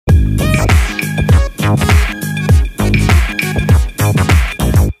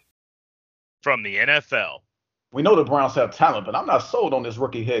From the NFL We know the Browns have talent, but I'm not sold on this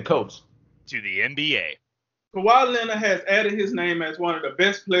rookie head coach. to the NBA, Kawhi Leonard has added his name as one of the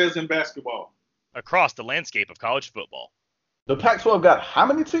best players in basketball. across the landscape of college football, The Pac-12 got how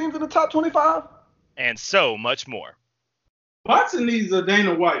many teams in the top 25? and so much more. Boxing needs a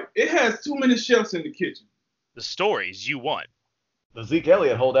Dana White. It has too many chefs in the kitchen. The stories you want, The Zeke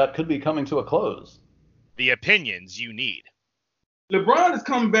Elliott holdout could be coming to a close. the opinions you need. LeBron is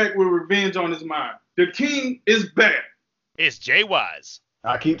coming back with revenge on his mind. The king is back. It's Jay Wise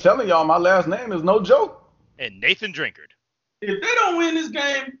I keep telling y'all my last name is no joke. and Nathan Drinkard. If they don't win this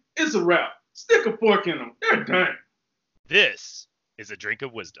game, it's a wrap. Stick a fork in them. They're done. This is a drink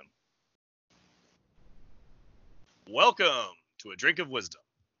of wisdom. Welcome to A Drink of Wisdom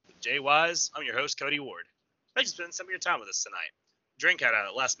with Jay Wise. I'm your host, Cody Ward. Thanks for spending some of your time with us tonight. Drink had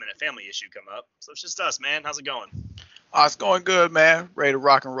a last-minute family issue come up, so it's just us, man. How's it going? It's going good, man. Ready to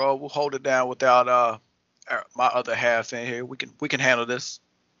rock and roll. We'll hold it down without my other half in here. We can handle this.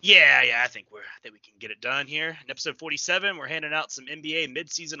 Yeah, I think we can get it done here. In episode 47, we're handing out some NBA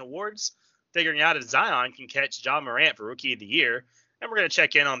midseason awards, figuring out if Zion can catch Ja Morant for Rookie of the Year, and we're going to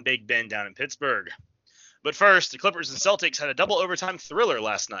check in on Big Ben down in Pittsburgh. But first, the Clippers and Celtics had a double overtime thriller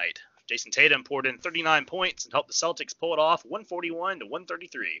last night. Jason Tatum poured in 39 points and helped the Celtics pull it off 141 to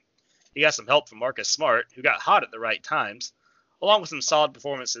 133. He got some help from Marcus Smart, who got hot at the right times, along with some solid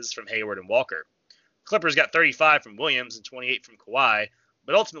performances from Hayward and Walker. Clippers got 35 from Williams and 28 from Kawhi,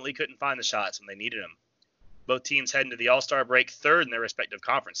 but ultimately couldn't find the shots when they needed them. Both teams head into the All-Star break third in their respective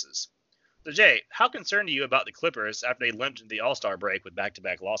conferences. So Jay, how concerned are you about the Clippers after they limped into the All-Star break with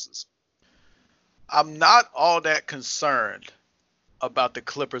back-to-back losses? I'm not all that concerned about the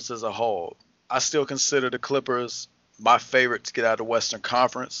Clippers as a whole. I still consider the Clippers my favorite to get out of the Western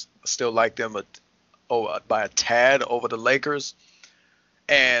Conference. I still like them by a tad over the Lakers.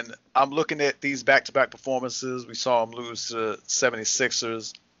 And I'm looking at these back-to-back performances. We saw them lose to the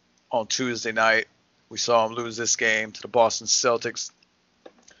 76ers on Tuesday night. We saw them lose this game to the Boston Celtics.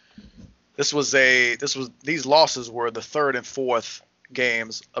 These losses were the third and fourth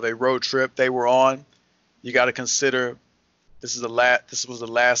games of a road trip they were on. You got to consider this was the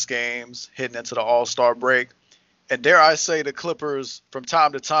last games heading into the All-Star break. And dare I say, the Clippers, from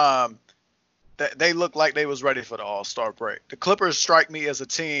time to time, they look like they was ready for the All-Star break. The Clippers strike me as a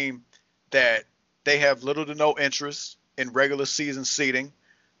team that they have little to no interest in regular season seeding.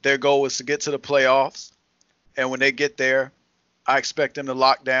 Their goal is to get to the playoffs. And when they get there, I expect them to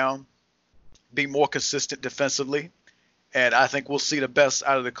lock down, be more consistent defensively. And I think we'll see the best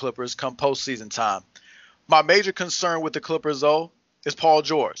out of the Clippers come postseason time. My major concern with the Clippers, though, is Paul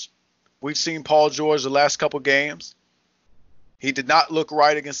George. We've seen Paul George the last couple games. He did not look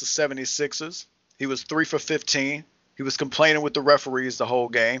right against the 76ers. He was 3 for 15. He was complaining with the referees the whole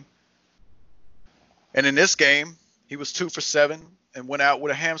game. And in this game, he was 2 for 7 and went out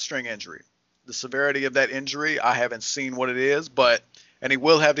with a hamstring injury. The severity of that injury, I haven't seen what it is, and he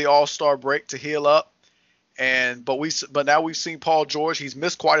will have the All-Star break to heal up. But now we've seen Paul George. He's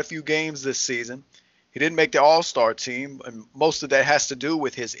missed quite a few games this season. He didn't make the All-Star team, and most of that has to do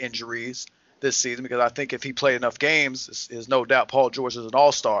with his injuries this season, because I think if he played enough games, there's no doubt Paul George is an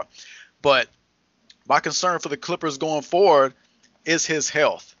All-Star. But my concern for the Clippers going forward is his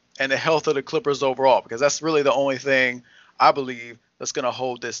health and the health of the Clippers overall, because that's really the only thing I believe that's going to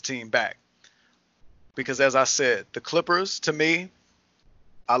hold this team back. Because as I said, the Clippers, to me,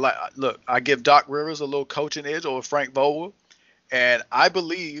 I give Doc Rivers a little coaching edge over Frank Vogel. And I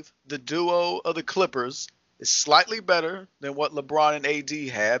believe the duo of the Clippers is slightly better than what LeBron and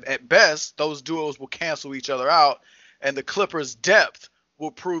AD have. At best, those duos will cancel each other out, and the Clippers' depth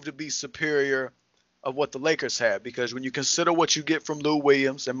will prove to be superior of what the Lakers have. Because when you consider what you get from Lou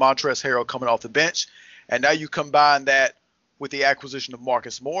Williams and Montrezl Harrell coming off the bench, and now you combine that with the acquisition of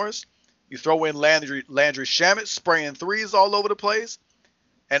Marcus Morris, you throw in Landry Shamet spraying threes all over the place.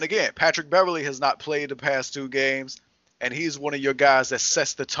 And again, Patrick Beverley has not played the past 2 games. And he's one of your guys that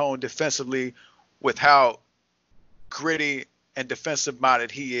sets the tone defensively with how gritty and defensive-minded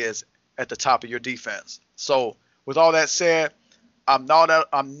he is at the top of your defense. So with all that said, I'm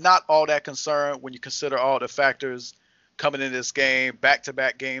not all that concerned when you consider all the factors coming in this game,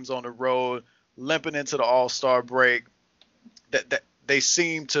 back-to-back games on the road, limping into the All-Star break. That they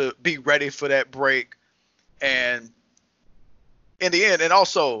seem to be ready for that break. And in the end, and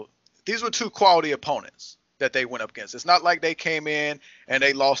also, these were 2 quality opponents that they went up against. It's not like they came in and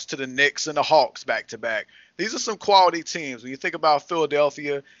they lost to the Knicks and the Hawks back to back. These are some quality teams. When you think about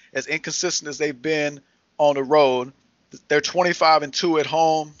Philadelphia, as inconsistent as they've been on the road, they're 25-2 at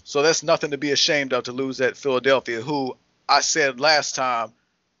home. So that's nothing to be ashamed of to lose at Philadelphia, who I said last time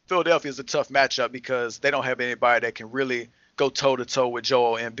Philadelphia is a tough matchup because they don't have anybody that can really go toe-to-toe with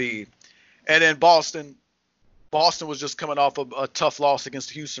Joel Embiid. And then Boston was just coming off of a tough loss against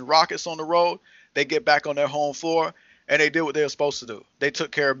the Houston Rockets on the road. They get back on their home floor, and they did what they were supposed to do. They took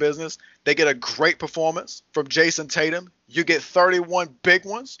care of business. They get a great performance from Jason Tatum. You get 31 big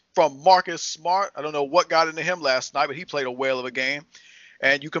ones from Marcus Smart. I don't know what got into him last night, but he played a whale of a game.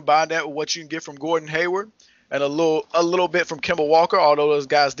 And you combine that with what you can get from Gordon Hayward and a little bit from Kemba Walker, although those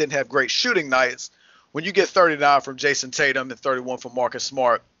guys didn't have great shooting nights. When you get 39 from Jason Tatum and 31 from Marcus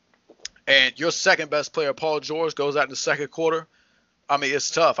Smart, and your second best player, Paul George, goes out in the second quarter, I mean,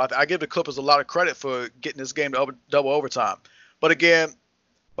 it's tough. I give the Clippers a lot of credit for getting this game to double overtime. But again,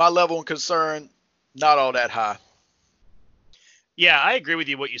 my level of concern, not all that high. Yeah, I agree with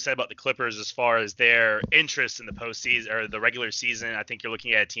you what you said about the Clippers as far as their interest in the postseason or the regular season. I think you're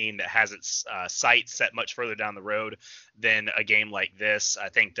looking at a team that has its sights set much further down the road than a game like this. I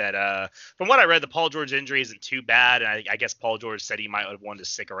think that from what I read, the Paul George injury isn't too bad. And I guess Paul George said he might have wanted to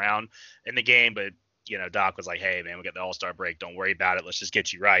stick around in the game, but Doc was like, hey, man, we got the All-Star break. Don't worry about it. Let's just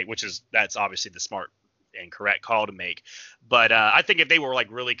get you right, that's obviously the smart and correct call to make. But I think if they were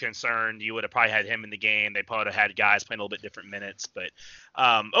like really concerned, you would have probably had him in the game. They probably would have had guys playing a little bit different minutes. But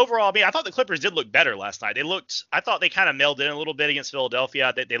overall, I mean, I thought the Clippers did look better last night. I thought they kind of mailed in a little bit against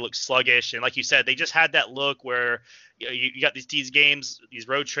Philadelphia. They looked sluggish. And like you said, they just had that look where you got these games, these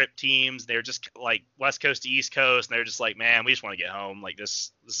road trip teams. They're just like West Coast to East Coast. And they're just like, man, we just want to get home. Like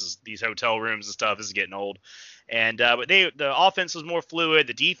this is these hotel rooms and stuff. This is getting old. And but the offense was more fluid.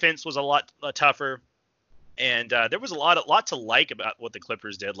 The defense was a lot tougher. And there was a lot to like about what the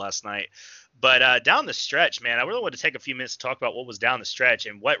Clippers did last night. But down the stretch, man, I really want to take a few minutes to talk about what was down the stretch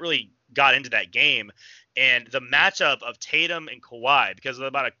and what really got into that game and the matchup of Tatum and Kawhi. Because of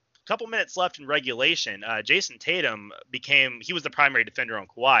about a couple minutes left in regulation, Jason Tatum he was the primary defender on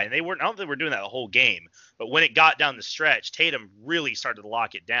Kawhi. And I don't think they were doing that the whole game. But when it got down the stretch, Tatum really started to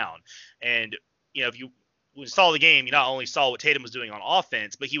lock it down. And, if you saw the game, you not only saw what Tatum was doing on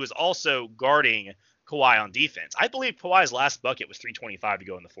offense, but he was also guarding Kawhi on defense. I believe Kawhi's last bucket was 3:25 to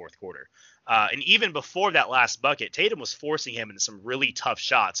go in the fourth quarter. And even before that last bucket, Tatum was forcing him into some really tough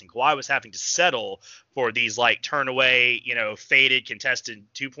shots, and Kawhi was having to settle for these like turn away, faded, contested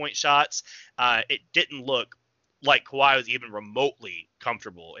 2-point shots. It didn't look like Kawhi was even remotely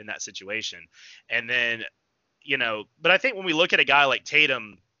comfortable in that situation. And then, but I think when we look at a guy like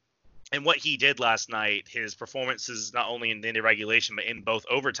Tatum and what he did last night, his performances not only in the end of regulation, but in both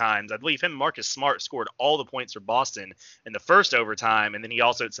overtimes. I believe him and Marcus Smart scored all the points for Boston in the first overtime, and then he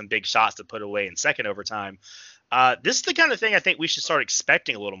also had some big shots to put away in second overtime. This is the kind of thing I think we should start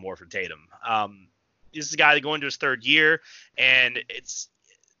expecting a little more from Tatum. This is a guy that going into his third year, and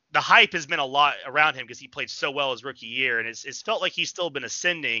the hype has been a lot around him because he played so well his rookie year, and it's felt like he's still been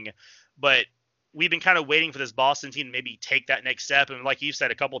ascending, but we've been kind of waiting for this Boston team to maybe take that next step. And like you said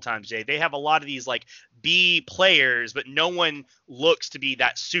a couple of times, Jay, they have a lot of these like B players, but no one looks to be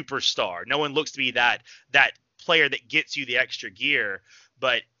that superstar. No one looks to be that player that gets you the extra gear.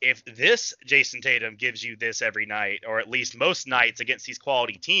 But if this Jason Tatum gives you this every night, or at least most nights against these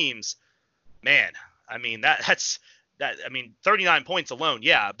quality teams, man, I mean, that's 39 points alone.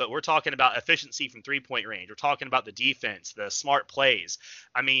 Yeah. But we're talking about efficiency from 3-point range. We're talking about the defense, the smart plays.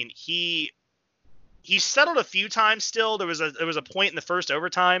 I mean, he settled a few times still. There was a point in the first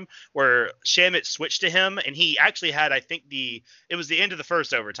overtime where Shamet switched to him, and he actually had, I think it was the end of the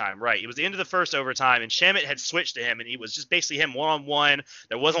first overtime, right? It was the end of the first overtime, and Shamet had switched to him, and he was just basically him one-on-one.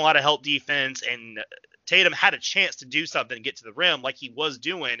 There wasn't a lot of help defense, and Tatum had a chance to do something and get to the rim like he was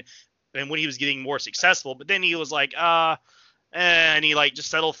doing, and when he was getting more successful. But then he was like, and he like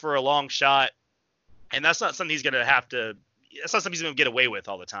just settled for a long shot, and that's not something he's going to get away with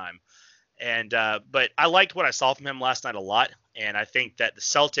all the time. And but I liked what I saw from him last night a lot, and I think that the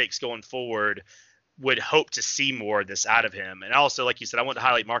Celtics going forward would hope to see more of this out of him. And also, like you said, I want to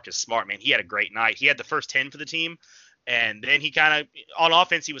highlight Marcus Smart, man. He had a great night. He had the first 10 for the team, and then he kind of on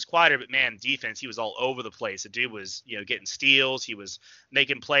offense he was quieter, but man, defense he was all over the place. The dude was getting steals, he was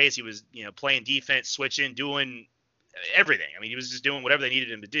making plays, he was playing defense, switching, doing everything. I mean, he was just doing whatever they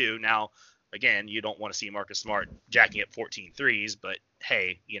needed him to do. Now, again, you don't want to see Marcus Smart jacking up 14 threes, but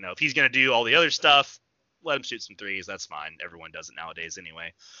hey, if he's going to do all the other stuff, let him shoot some threes. That's fine. Everyone does it nowadays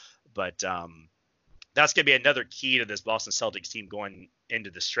anyway. But that's going to be another key to this Boston Celtics team going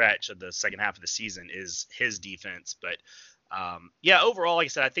into the stretch of the second half of the season is his defense. But overall, like I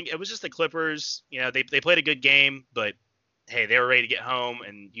said, I think it was just the Clippers. They played a good game, but hey, they were ready to get home,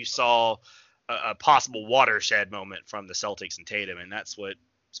 and you saw a possible watershed moment from the Celtics and Tatum, and that's what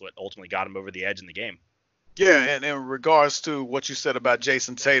ultimately got him over the edge in the game. Yeah, and in regards to what you said about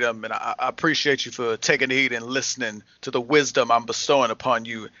Jason Tatum, and I appreciate you for taking the heed and listening to the wisdom I'm bestowing upon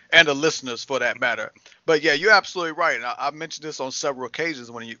you and the listeners for that matter. But yeah, you're absolutely right. And I mentioned this on several occasions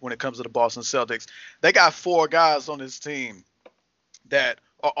when it comes to the Boston Celtics. They got four guys on this team that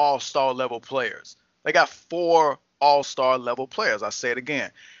are all-star level players. They got four all-star level players. I say it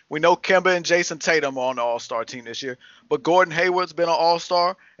again. We know Kemba and Jason Tatum are on the all-star team this year, but Gordon Hayward's been an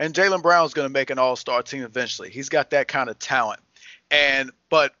all-star, and Jaylen Brown's going to make an all-star team eventually. He's got that kind of talent.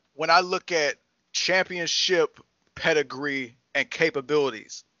 But when I look at championship pedigree and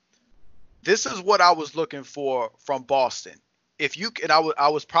capabilities, this is what I was looking for from Boston. I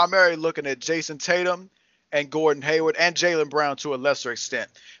was primarily looking at Jason Tatum and Gordon Hayward and Jaylen Brown to a lesser extent,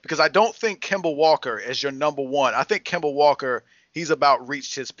 because I don't think Kemba Walker is your number one. I think Kemba Walker, he's about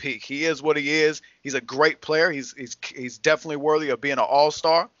reached his peak. He is what he is. He's a great player. He's definitely worthy of being an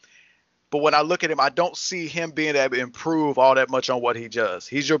all-star. But when I look at him, I don't see him being able to improve all that much on what he does.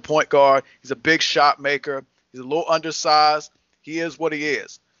 He's your point guard. He's a big shot maker. He's a little undersized. He is what he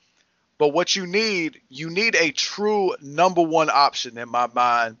is. But what you need a true number one option in my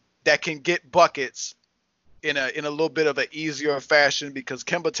mind that can get buckets in a little bit of an easier fashion, because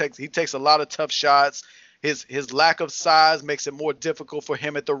Kemba takes a lot of tough shots. His lack of size makes it more difficult for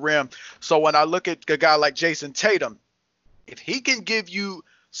him at the rim. So when I look at a guy like Jason Tatum, if he can give you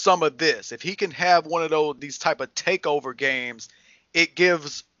some of this, if he can have one of these type of takeover games, it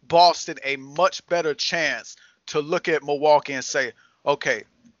gives Boston a much better chance to look at Milwaukee and say, okay,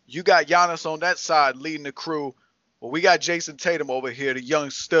 you got Giannis on that side leading the crew. Well, we got Jason Tatum over here, the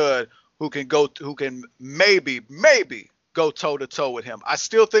young stud, who can maybe go toe to toe with him. I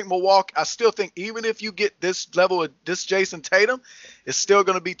still think even if you get this level of this Jason Tatum, it's still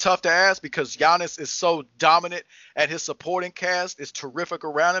going to be tough to ask, because Giannis is so dominant and his supporting cast is terrific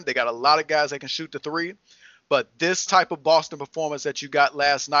around him. They got a lot of guys that can shoot the three, but this type of Boston performance that you got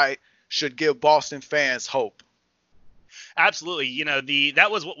last night should give Boston fans hope. Absolutely.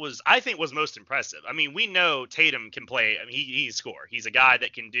 That was what I think was most impressive. I mean, we know Tatum can play. I mean, he's score. He's a guy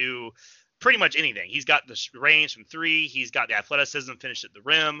that can do pretty much anything. He's got the range from three. He's got the athleticism, finished at the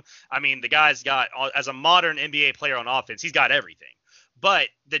rim. I mean, the guy's got, as a modern NBA player on offense, he's got everything. But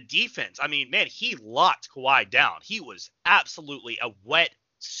the defense, I mean, man, he locked Kawhi down. He was absolutely a wet,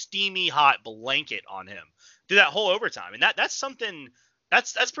 steamy, hot blanket on him through that whole overtime. And that's something –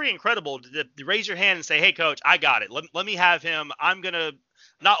 That's pretty incredible to raise your hand and say, hey, coach, I got it. Let me have him.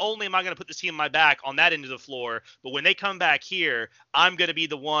 Not only am I going to put this team on my back on that end of the floor, but when they come back here, I'm going to be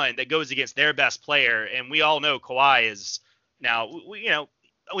the one that goes against their best player. And we all know Kawhi is now,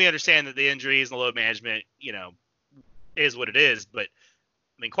 we understand that the injuries and the load management, is what it is. But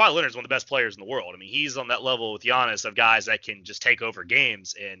I mean, Kawhi Leonard's one of the best players in the world. I mean, he's on that level with Giannis of guys that can just take over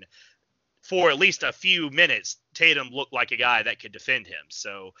games. And for at least a few minutes, Tatum looked like a guy that could defend him.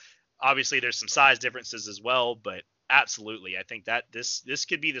 So obviously there's some size differences as well, but absolutely, I think that this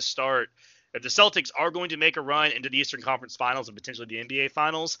could be the start. If the Celtics are going to make a run into the Eastern Conference Finals and potentially the NBA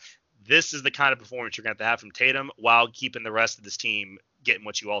Finals, this is the kind of performance you're going to have from Tatum while keeping the rest of this team getting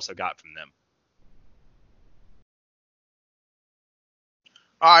what you also got from them.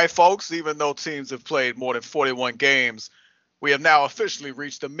 All right, folks, even though teams have played more than 41 games, we have now officially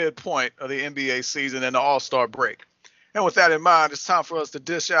reached the midpoint of the NBA season and the All-Star break. And with that in mind, it's time for us to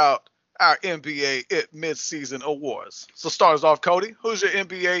dish out our NBA Midseason Awards. So start us off, Cody. Who's your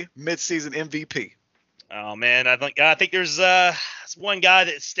NBA Midseason MVP? Oh, man, I think there's one guy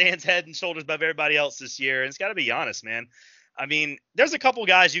that stands head and shoulders above everybody else this year, and it's got to be Giannis, man. I mean, there's a couple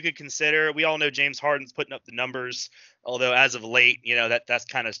guys you could consider. We all know James Harden's putting up the numbers, although as of late, that's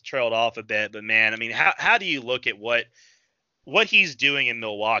kind of trailed off a bit. But, man, I mean, how do you look at what he's doing in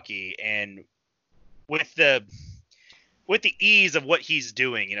Milwaukee, and with the ease of what he's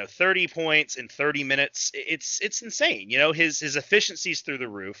doing, 30 points in 30 minutes, it's insane. His efficiency's through the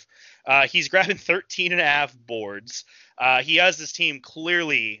roof. He's grabbing 13 and a half boards. He has this team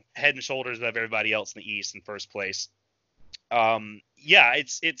clearly head and shoulders above everybody else in the East in first place.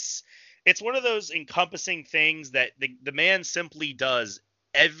 It's one of those encompassing things that the man simply does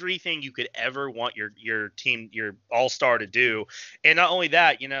everything you could ever want your team, your all-star to do. And not only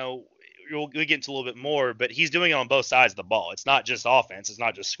that, we'll get into a little bit more, but he's doing it on both sides of the ball. It's not just offense. It's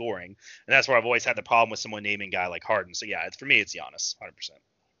not just scoring. And that's where I've always had the problem with someone naming a guy like Harden. So yeah, for me, it's Giannis, 100%.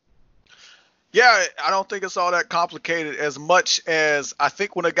 Yeah, I don't think it's all that complicated, as much as I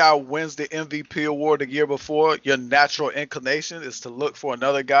think when a guy wins the MVP award the year before, your natural inclination is to look for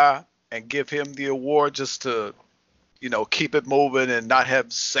another guy and give him the award just to, keep it moving and not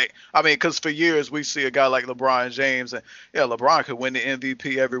have say. I mean, because for years we see a guy like LeBron James, and LeBron could win the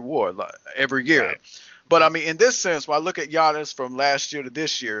MVP every year. Right. But I mean, in this sense, when I look at Giannis from last year to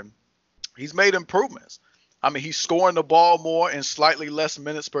this year, he's made improvements. I mean, he's scoring the ball more in slightly less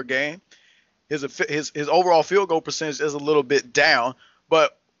minutes per game. His overall field goal percentage is a little bit down,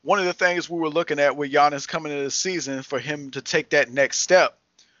 but one of the things we were looking at with Giannis coming into the season for him to take that next step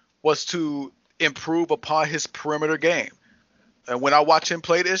was to improve upon his perimeter game. And when I watch him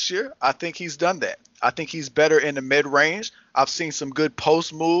play this year, I think he's done that. I think he's better in the mid-range. I've seen some good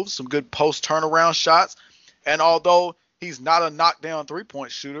post moves, some good post turnaround shots. And although he's not a knockdown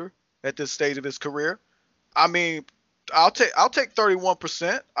three-point shooter at this stage of his career, I mean, I'll take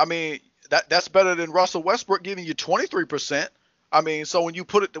 31%. I mean, that's better than Russell Westbrook giving you 23%. I mean, so when you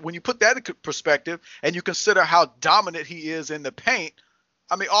put that in perspective and you consider how dominant he is in the paint,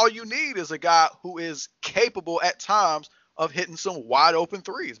 I mean, all you need is a guy who is capable at times of hitting some wide open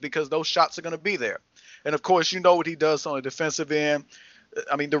threes because those shots are going to be there. And of course, you know what he does on the defensive end.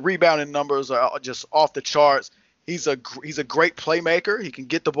 I mean, the rebounding numbers are just off the charts. He's a great playmaker. He can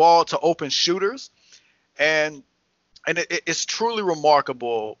get the ball to open shooters. And it's truly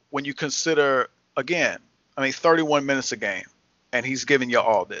remarkable when you consider, again, I mean, 31 minutes a game, and he's giving you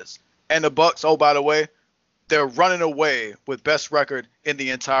all this. And the Bucks, oh, by the way, they're running away with best record in the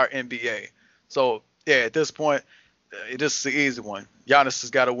entire NBA. So, yeah, at this point, this is the easy one. Giannis has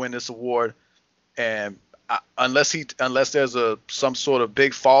got to win this award. And unless there's some sort of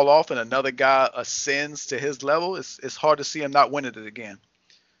big fall off and another guy ascends to his level, it's hard to see him not winning it again.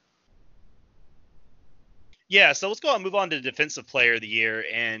 Yeah, so let's go and move on to Defensive Player of the Year.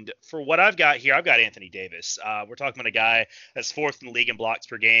 And for what I've got here, I've got Anthony Davis. We're talking about a guy that's fourth in the league in blocks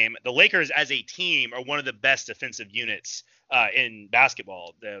per game. The Lakers as a team are one of the best defensive units in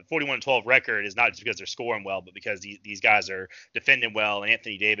basketball. The 41-12 record is not just because they're scoring well, but because these guys are defending well, and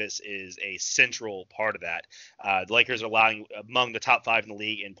Anthony Davis is a central part of that. The Lakers are allowing among the top 5 in the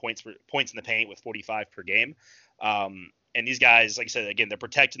league in points in the paint with 45 per game. And these guys, like I said, again, they're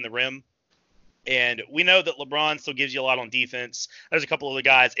protecting the rim. And we know that LeBron still gives you a lot on defense. There's a couple other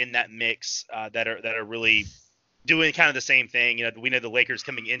guys in that mix that are really doing kind of the same thing. You know, we know the Lakers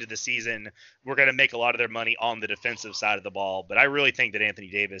coming into the season, we're going to make a lot of their money on the defensive side of the ball. But I really think that Anthony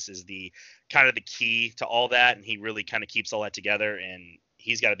Davis is the kind of the key to all that, and he really kind of keeps all that together. And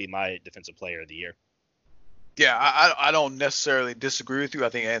he's got to be my Defensive Player of the Year. Yeah, I don't necessarily disagree with you. I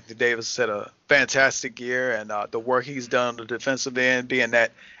think Anthony Davis had a fantastic year, and the work he's done on the defensive end, being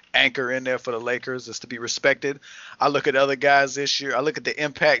that anchor in there for the Lakers, is to be respected. I look at other guys this year. I look at the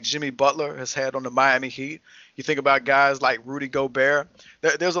impact Jimmy Butler has had on the Miami Heat. You think about guys like Rudy Gobert.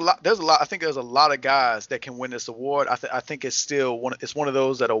 There's a lot. I think there's a lot of guys that can win this award. I think it's still one of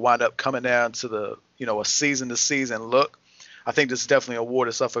those that'll wind up coming down to the a season to season look. I think this is definitely an award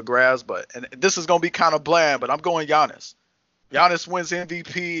that's up for grabs, and this is going to be kind of bland, but I'm going Giannis. Giannis wins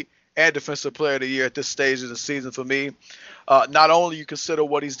MVP and Defensive Player of the Year at this stage of the season for me. Not only you consider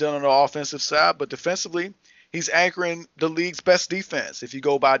what he's done on the offensive side, but defensively, he's anchoring the league's best defense if you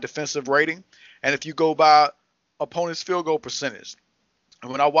go by defensive rating and if you go by opponent's field goal percentage.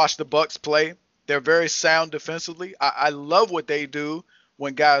 And when I watch the Bucks play, they're very sound defensively. I love what they do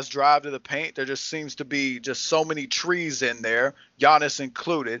when guys drive to the paint. There just seems to be just so many trees in there, Giannis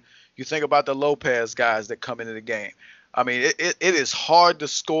included. You think about the Lopez guys that come into the game. I mean, it is hard to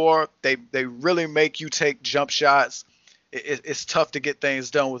score. They really make you take jump shots. It's tough to get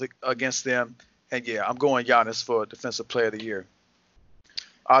things done against them. And yeah, I'm going Giannis for Defensive Player of the Year.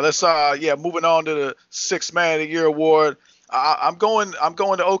 Moving on to the Sixth Man of the Year award. I'm going to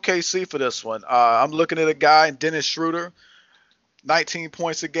OKC for this one. I'm looking at a guy, Dennis Schroeder, 19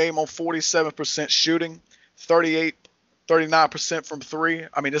 points a game on 47% shooting, 39% from three.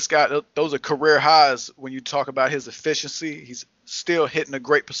 I mean, this guy, those are career highs when you talk about his efficiency. He's still hitting a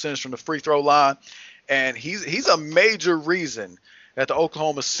great percentage from the free throw line, and he's a major reason that the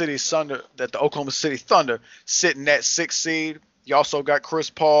Oklahoma City Thunder sitting at 6th seed. You also got Chris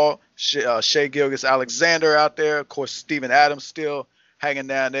Paul, Shai Gilgeous-Alexander out there. Of course, Steven Adams still hanging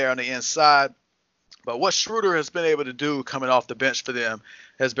down there on the inside. But what Schroeder has been able to do coming off the bench for them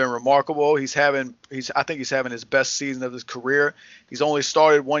has been remarkable. I think he's having his best season of his career. He's only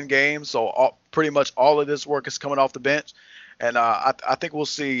started one game, so pretty much all of this work is coming off the bench. And I think we'll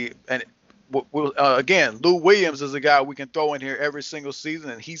see. And again, Lou Williams is a guy we can throw in here every single season,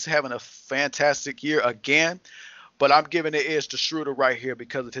 and he's having a fantastic year again. But I'm giving the edge to Schroeder right here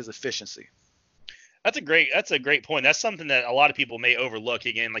because of his efficiency. That's a great point. That's something that a lot of people may overlook.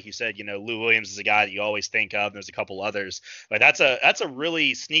 Again, like you said, Lou Williams is a guy that you always think of. There's a couple others, but that's a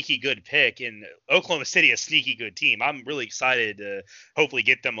really sneaky good pick. And Oklahoma City, a sneaky good team. I'm really excited to hopefully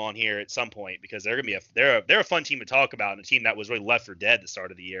get them on here at some point because they're gonna be they're a fun team to talk about, and a team that was really left for dead at the start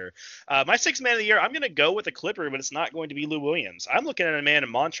of the year. My sixth man of the year, I'm gonna go with a Clipper, but it's not going to be Lou Williams. I'm looking at a man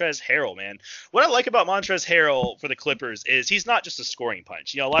in Montrezl Harrell. Man, what I like about Montrezl Harrell for the Clippers is he's not just a scoring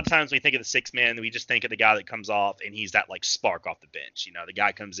punch. A lot of times when we think of the sixth man, we just think of the guy that comes off and he's that like spark off the bench. The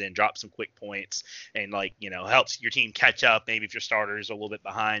guy comes in, drops some quick points, and helps your team catch up. Maybe if your starters are a little bit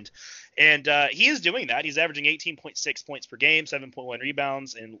behind, and he is doing that. He's averaging 18.6 points per game, 7.1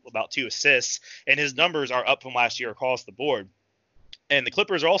 rebounds, and about 2 assists, and his numbers are up from last year across the board. And the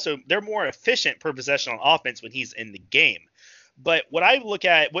Clippers are they're more efficient per possession on offense when he's in the game. But what I look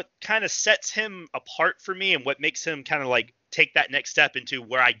at, what kind of sets him apart for me and what makes him kind of like take that next step into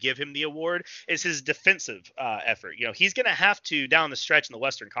where I give him the award is his defensive effort. He's going to have to, down the stretch in the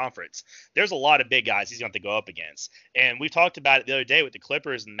Western Conference, there's a lot of big guys he's going to have to go up against. And we've talked about it the other day with the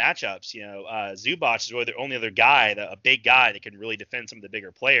Clippers and matchups. Zubac is really the only other guy, a big guy that can really defend some of the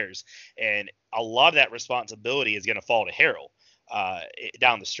bigger players. And a lot of that responsibility is going to fall to Harrell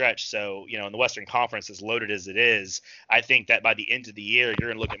down the stretch. So, in the Western Conference, as loaded as it is, I think that by the end of the year, you're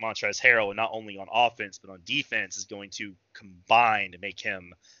going to look at Montrezl Harrell, and not only on offense, but on defense is going to combine to make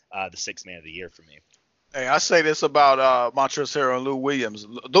him the sixth man of the year for me. Hey, I say this about Montrezl Harrell and Lou Williams.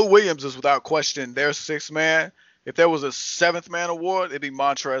 Lou Williams is without question their sixth man. If there was a seventh man award, it'd be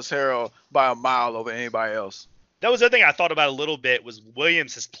Montrezl Harrell by a mile over anybody else. That was the other thing I thought about a little bit was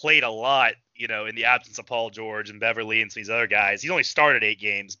Williams has played a lot, in the absence of Paul George and Beverly and some of these other guys. He's only started 8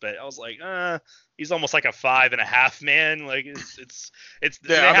 games, but I was like, he's almost like a 5.5 man. Like it's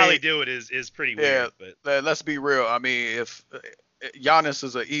how they do it is pretty weird. But let's be real. I mean, if Giannis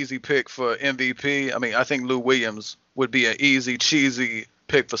is an easy pick for MVP, I think Lou Williams would be an easy, cheesy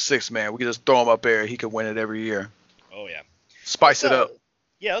pick for sixth man. We could just throw him up there. He could win it every year. Oh yeah. Spice it up.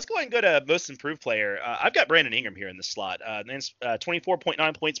 Yeah, let's go ahead and go to most improved player. I've got Brandon Ingram here in the slot.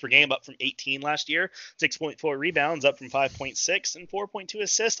 24.9 points per game, up from 18 last year. 6.4 rebounds, up from 5.6, and 4.2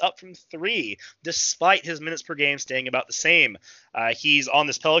 assists, up from 3, despite his minutes per game staying about the same. He's on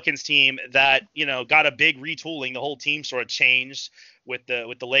this Pelicans team that got a big retooling. The whole team sort of changed with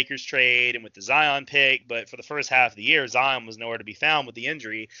the Lakers trade and with the Zion pick, but for the first half of the year, Zion was nowhere to be found with the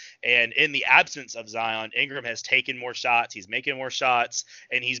injury. And in the absence of Zion, Ingram has taken more shots, he's making more shots,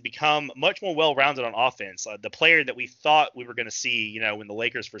 and he's become much more well-rounded on offense. The player that we thought we were going to see, when the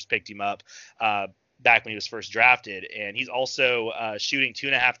Lakers first picked him up, back when he was first drafted. And he's also shooting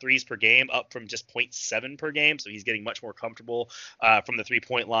 2.5 threes per game, up from just 0.7 per game. So he's getting much more comfortable from the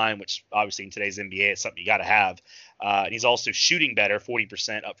 3-point line, which obviously in today's NBA is something you got to have. And he's also shooting better,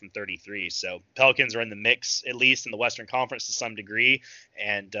 40%, up from 33. So Pelicans are in the mix, at least in the Western Conference to some degree.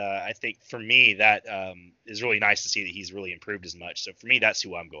 And I think for me, that is really nice to see that he's really improved as much. So for me, that's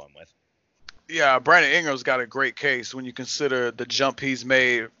who I'm going with. Yeah, Brandon Ingram's got a great case when you consider the jump he's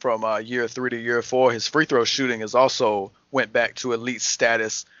made from year 3 to year 4. His free throw shooting has also went back to elite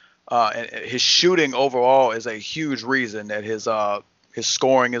status. And his shooting overall is a huge reason that his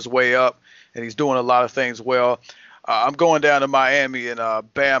scoring is way up, and he's doing a lot of things well. I'm going down to Miami and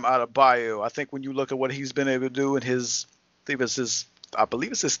Bam Adebayo. I think when you look at what he's been able to do in I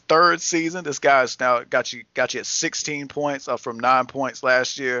believe it's his 3rd season. This guy's now got you at 16 points, up from 9 points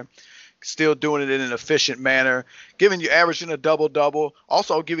last year. Still doing it in an efficient manner, averaging a double-double,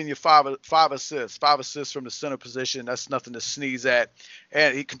 also giving you five assists from the center position. That's nothing to sneeze at.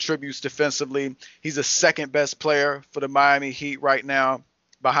 And he contributes defensively. He's the 2nd best player for the Miami Heat right now,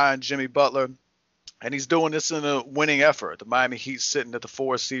 behind Jimmy Butler. And he's doing this in a winning effort. The Miami Heat sitting at the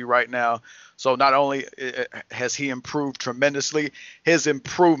 4th seed right now. So not only has he improved tremendously, his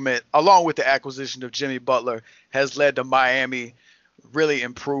improvement, along with the acquisition of Jimmy Butler, has led to Miami really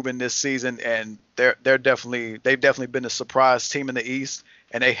improving this season, and they've definitely been a surprise team in the East,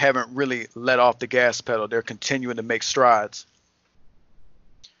 and they haven't really let off the gas pedal. They're continuing to make strides.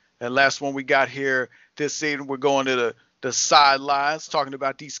 And last one we got here this season, we're going to the sidelines, talking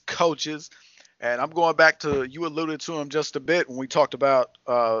about these coaches, and I'm going back to, you alluded to him just a bit when I talked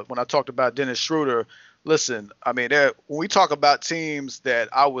about Dennis Schroeder. Listen, when we talk about teams that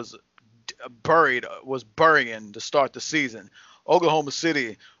I was burying to start the season, Oklahoma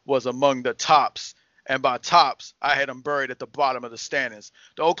City was among the tops, and by tops, I had them buried at the bottom of the standings.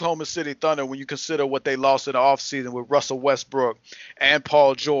 The Oklahoma City Thunder, when you consider what they lost in the offseason with Russell Westbrook and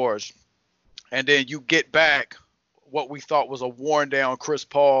Paul George, and then you get back what we thought was a worn-down Chris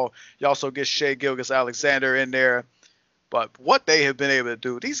Paul. You also get Shai Gilgeous-Alexander in there. But what they have been able to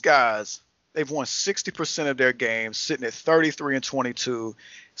do, these guys They've won 60% of their games, sitting at 33-22,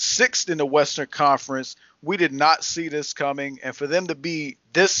 sixth in the Western Conference. We did not see this coming, and for them to be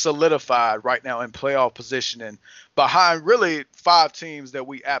this solidified right now in playoff positioning behind really 5 teams that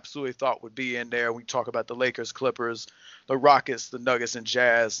we absolutely thought would be in there. We talk about the Lakers, Clippers, the Rockets, the Nuggets, and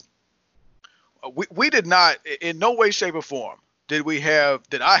Jazz. We did not, in no way, shape, or form, did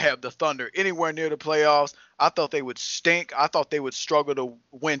I have the Thunder anywhere near the playoffs. I thought they would stink. I thought they would struggle to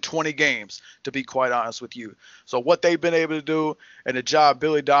win 20 games, to be quite honest with you. So what they've been able to do and the job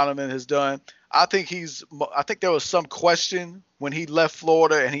Billy Donovan has done, I think there was some question when he left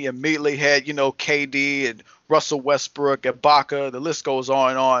Florida and he immediately had, KD and Russell Westbrook, Ibaka, the list goes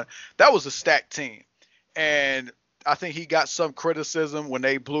on and on. That was a stacked team. And I think he got some criticism when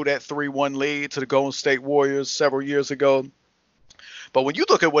they blew that 3-1 lead to the Golden State Warriors several years ago. But when you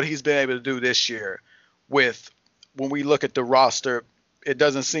look at what he's been able to do this year when we look at the roster, it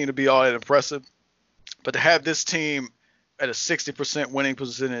doesn't seem to be all that impressive. But to have this team at a 60% winning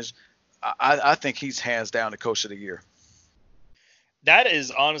percentage, I think he's hands down the coach of the year. That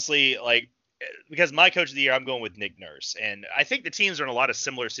is honestly because my coach of the year, I'm going with Nick Nurse. And I think the teams are in a lot of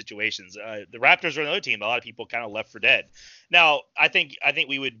similar situations. The Raptors are another team a lot of people kind of left for dead. Now, I think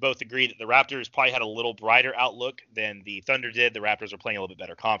we would both agree that the Raptors probably had a little brighter outlook than the Thunder did. The Raptors were playing a little bit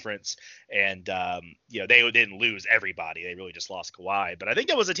better conference. And, they didn't lose everybody. They really just lost Kawhi. But I think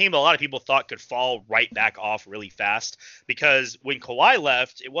that was a team that a lot of people thought could fall right back off really fast. Because when Kawhi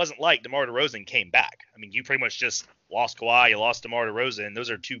left, it wasn't like DeMar DeRozan came back. I mean, you pretty much just lost Kawhi, you lost DeMar DeRozan. Those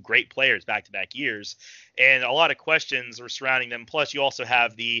are 2 great players back-to-back years. And a lot of questions were surrounding them. Plus, you also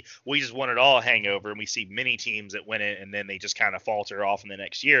have the we just won it all hangover, and we see many teams that win it, and then they just kind of falter off in the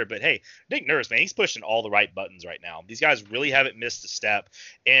next year. But, hey, Nick Nurse, man, he's pushing all the right buttons right now. These guys really haven't missed a step.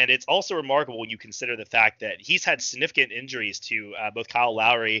 And it's also remarkable when you consider the fact that he's had significant injuries to both Kyle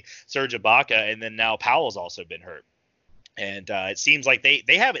Lowry, Serge Ibaka, and then now Powell's also been hurt. And it seems like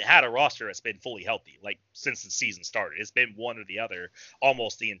they haven't had a roster that's been fully healthy, since the season started. It's been one or the other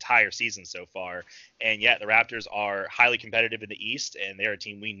almost the entire season so far. And yet the Raptors are highly competitive in the East, and they're a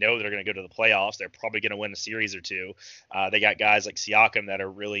team we know that are going to go to the playoffs. They're probably going to win a series or 2. They got guys like Siakam that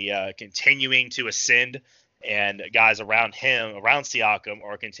are really continuing to ascend, and guys around Siakam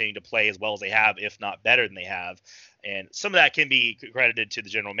are continuing to play as well as they have, if not better than they have. And some of that can be credited to the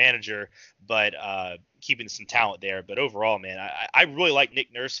general manager, but keeping some talent there. But overall, man, I really like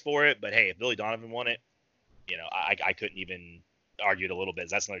Nick Nurse for it. But, hey, if Billy Donovan won it, I couldn't even argue it a little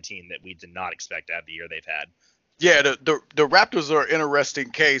bit. That's another team that we did not expect to have the year they've had. Yeah, the Raptors are an interesting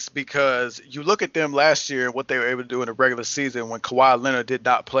case because you look at them last year and what they were able to do in the regular season when Kawhi Leonard did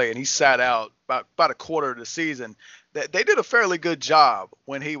not play and he sat out about a quarter of the season. They did a fairly good job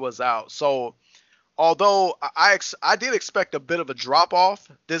when he was out. So although I did expect a bit of a drop-off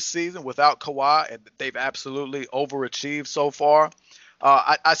this season without Kawhi, and they've absolutely overachieved so far,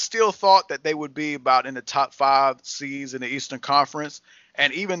 I still thought that they would be about in the top 5 seeds in the Eastern Conference.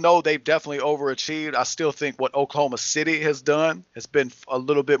 And even though they've definitely overachieved, I still think what Oklahoma City has done has been a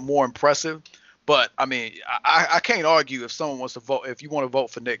little bit more impressive. But, I mean, I can't argue if someone wants to vote, if you want to vote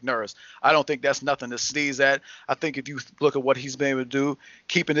for Nick Nurse. I don't think that's nothing to sneeze at. I think if you look at what he's been able to do,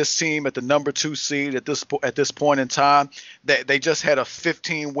 keeping this team at the number 2 seed at this point in time, they just had a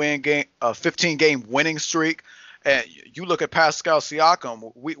 15-game winning streak. And you look at Pascal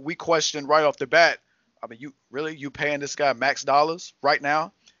Siakam, we questioned right off the bat, I mean, you paying this guy max dollars right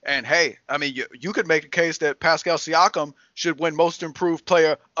now? And hey, I mean, you could make a case that Pascal Siakam should win Most Improved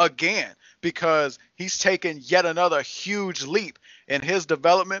Player again because he's taken yet another huge leap in his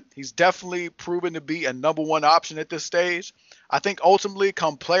development. He's definitely proven to be a number 1 option at this stage. I think ultimately,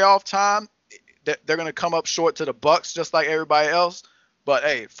 come playoff time, they're going to come up short to the Bucks just like everybody else. But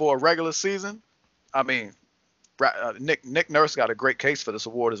hey, for a regular season, I mean, Nick Nurse got a great case for this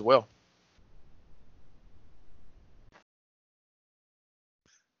award as well.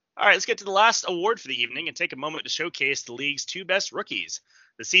 All right, let's get to the last award for the evening and take a moment to showcase the league's 2 best rookies.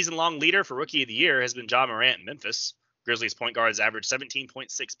 The season-long leader for Rookie of the Year has been Ja Morant in Memphis. Grizzlies point guards averaged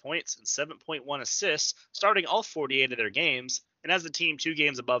 17.6 points and 7.1 assists, starting all 48 of their games, and has the team 2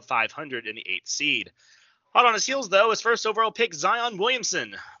 games above 500 in the 8th seed. Hot on his heels, though, his first overall pick, Zion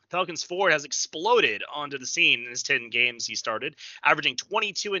Williamson. Pelicans forward has exploded onto the scene in his 10 games he started, averaging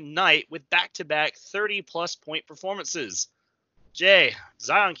 22 a night with back-to-back 30-plus point performances. Jay,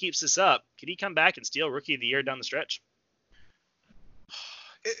 Zion keeps this up. Could he come back and steal Rookie of the Year down the stretch?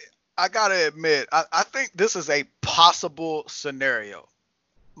 I got to admit, I think this is a possible scenario.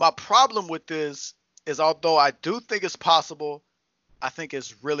 My problem with this is although I do think it's possible, I think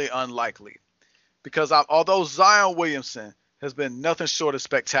it's really unlikely. Because although Zion Williamson has been nothing short of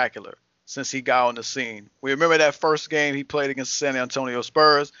spectacular since he got on the scene. We remember that first game he played against San Antonio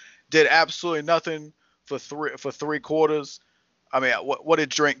Spurs, did absolutely nothing for three quarters. I mean, what did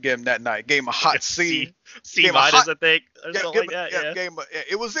Drink give him that night? Gave him a hot C. C minus, I think, or something like that.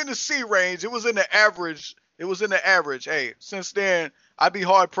 It was in the C range. It was in the average. Hey, since then, I'd be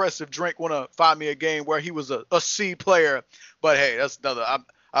hard pressed if Drink want to find me a game where he was a C player. But hey, that's another. I'm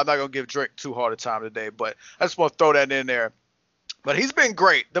not gonna give Drink too hard a time today. But I just want to throw that in there. But he's been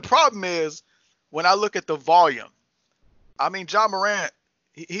great. The problem is when I look at the volume. I mean, Ja Morant,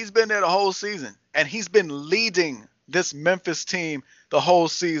 he's been there the whole season, and he's been leading this Memphis team the whole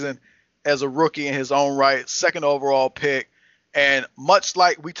season as a rookie in his own right, second overall pick. And much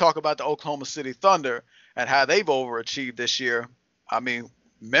like we talk about the Oklahoma City Thunder and how they've overachieved this year, I mean,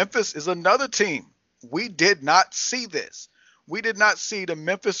 Memphis is another team. We did not see this. We did not see the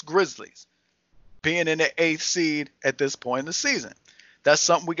Memphis Grizzlies being in the 8th seed at this point in the season. That's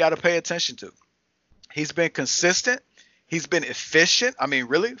something we got to pay attention to. He's been consistent. He's been efficient. I mean,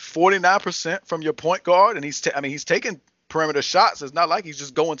 really, 49% from your point guard, and he's taking perimeter shots. It's not like he's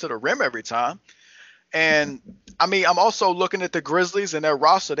just going to the rim every time. And I mean, I'm also looking at the Grizzlies and their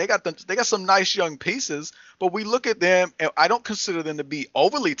roster. They got some nice young pieces, but we look at them, and I don't consider them to be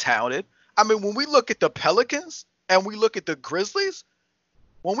overly talented. I mean, when we look at the Pelicans and we look at the Grizzlies,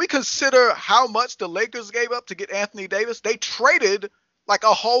 when we consider how much the Lakers gave up to get Anthony Davis, they traded like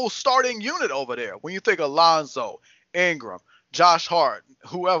a whole starting unit over there. When you think of Lonzo, Ingram, Josh Hart,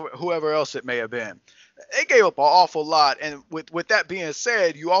 whoever else it may have been. They gave up an awful lot. And with that being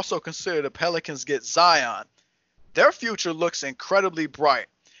said, you also consider the Pelicans get Zion. Their future looks incredibly bright.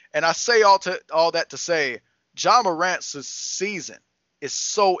 And I say all that to say, Ja Morant's season is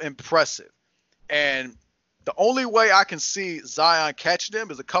so impressive. And the only way I can see Zion catching them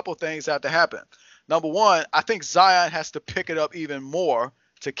is a couple things have to happen. Number one, I think Zion has to pick it up even more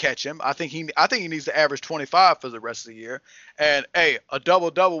to catch him. I think he needs to average 25 for the rest of the year. And hey, a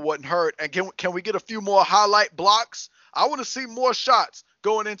double-double wouldn't hurt. And can we get a few more highlight blocks? I want to see more shots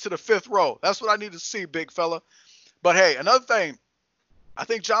going into the 5th row. That's what I need to see, big fella. But hey, another thing, I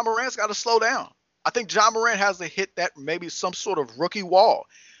think Ja Morant's got to slow down. I think Ja Morant has to hit that maybe some sort of rookie wall.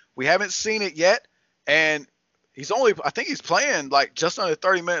 We haven't seen it yet, and I think he's playing like just under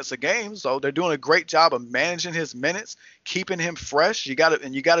 30 minutes a game, so they're doing a great job of managing his minutes, keeping him fresh. You got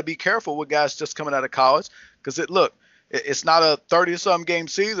to be careful with guys just coming out of college, because it's not a 30-something game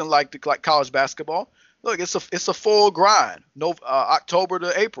season like college basketball. Look, it's a full grind, October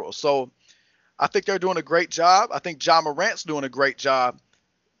to April. So I think they're doing a great job. I think Ja Morant's doing a great job.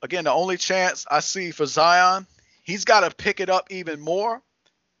 Again, the only chance I see for Zion, he's got to pick it up even more.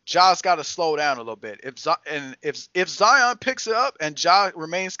 Ja's got to slow down a little bit. If Zion picks it up and Ja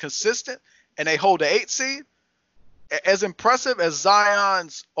remains consistent and they hold the 8th seed, as impressive as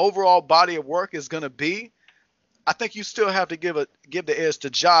Zion's overall body of work is going to be, I think you still have to give the edge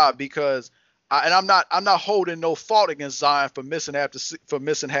to Ja, because I'm not holding no fault against Zion for missing half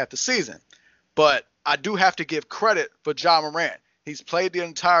the season, but I do have to give credit for Ja Morant. He's played the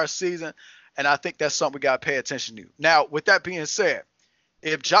entire season, and I think that's something we got to pay attention to. Now, with that being said,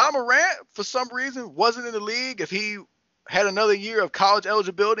 if Ja Morant, for some reason, wasn't in the league, if he had another year of college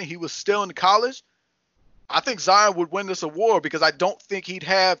eligibility and he was still in college, I think Zion would win this award, because I don't think he'd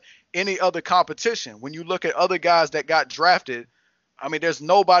have any other competition. When you look at other guys that got drafted, I mean, there's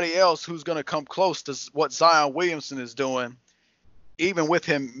nobody else who's going to come close to what Zion Williamson is doing, even with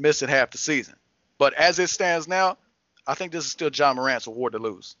him missing half the season. But as it stands now, I think this is still Ja Morant's award to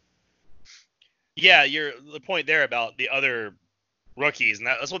lose. Yeah, the point there about the other rookies, and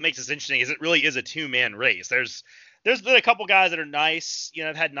that's what makes this interesting, is it really is a 2-man race. There's been a couple guys that are nice,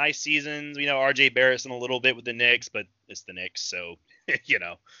 have had nice seasons. We know RJ Barrett's in a little bit with the Knicks, but it's the Knicks, so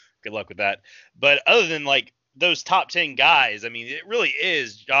good luck with that. But other than like those top 10 guys, I mean, it really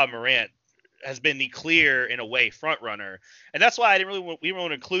is Ja Morant has been the clear, in a way, front runner, and that's why we didn't want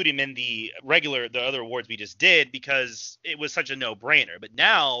to include him in the other awards we just did, because it was such a no-brainer. But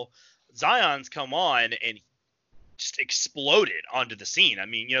now Zion's come on and just exploded onto the scene. I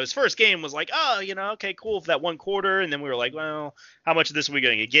mean, his first game was like, okay, cool for that one quarter. And then we were like, well, how much of this are we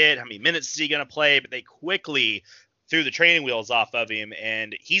going to get? How many minutes is he going to play? But they quickly threw the training wheels off of him,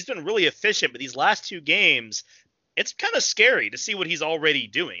 and he's been really efficient. But these last 2 games, it's kind of scary to see what he's already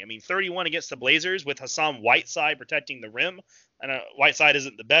doing. I mean, 31 against the Blazers with Hassan Whiteside protecting the rim. And Whiteside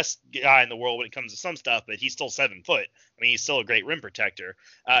isn't the best guy in the world when it comes to some stuff, but he's still 7 foot. I mean, he's still a great rim protector.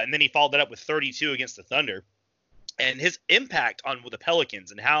 And then he followed that up with 32 against the Thunder. And his impact on the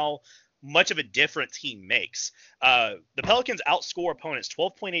Pelicans and how much of a difference he makes. The Pelicans outscore opponents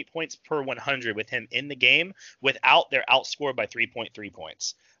 12.8 points per 100 with him in the game, without their outscored by 3.3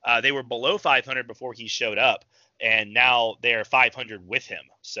 points. They were below 500 before he showed up, and now they're 500 with him.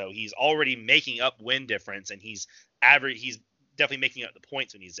 So he's already making up win difference, and he's definitely making up the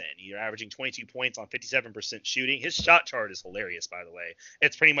points when he's in. You're averaging 22 points on 57% shooting. His shot chart is hilarious, by the way.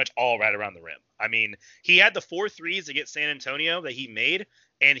 It's pretty much all right around the rim. I mean, he had the 4 threes against San Antonio that he made,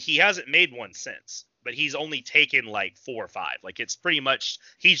 and he hasn't made one since. But he's only taken like 4 or 5. Like, it's pretty much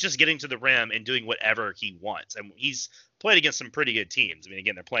he's just getting to the rim and doing whatever he wants. And he's played against some pretty good teams. I mean,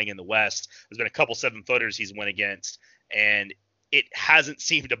 again, they're playing in the West. There's been a couple 7-footers he's went against, and it hasn't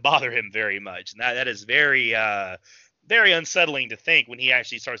seemed to bother him very much. And that is very very unsettling to think when he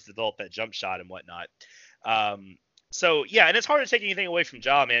actually starts to develop that jump shot and whatnot. So yeah, and it's hard to take anything away from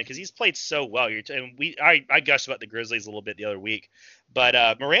Ja, man, because he's played so well. I gushed about the Grizzlies a little bit the other week, but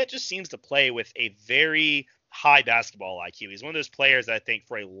Morant just seems to play with a very high basketball IQ. He's one of those players that I think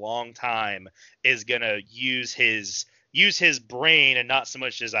for a long time is gonna use his brain and not so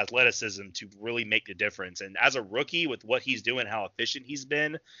much his athleticism to really make the difference. And as a rookie, with what he's doing, how efficient he's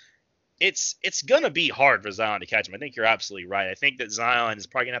been, it's going to be hard for Zion to catch him. I think you're absolutely right. I think that Zion is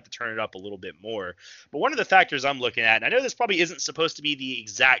probably going to have to turn it up a little bit more. But one of the factors I'm looking at, and I know this probably isn't supposed to be the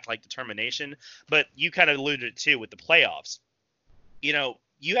exact determination, but you kind of alluded to with the playoffs.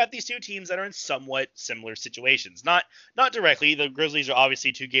 You have these two teams that are in somewhat similar situations. Not directly. The Grizzlies are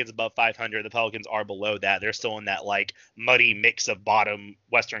obviously 2 games above 500. The Pelicans are below that. They're still in that muddy mix of bottom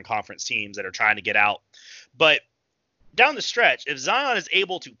Western Conference teams that are trying to get out. But down the stretch, if Zion is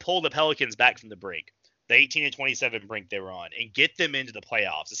able to pull the Pelicans back from the brink, the 18-27 brink they were on, and get them into the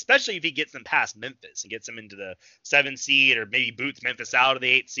playoffs, especially if he gets them past Memphis and gets them into the 7 seed, or maybe boots Memphis out of the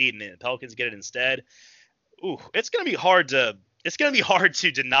 8 seed and then the Pelicans get it instead. It's going to be hard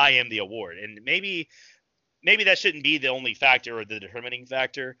to deny him the award. And maybe that shouldn't be the only factor or the determining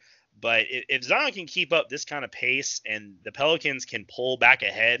factor. But if Zion can keep up this kind of pace and the Pelicans can pull back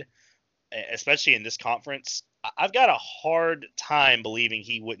ahead, especially in this conference, I've got a hard time believing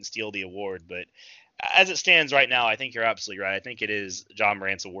he wouldn't steal the award. But as it stands right now, I think you're absolutely right. I think it is John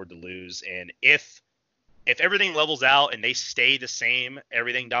Morant's award to lose. And if everything levels out and they stay the same,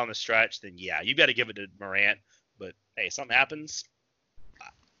 everything down the stretch, then yeah, you got to give it to Morant. But hey, something happens,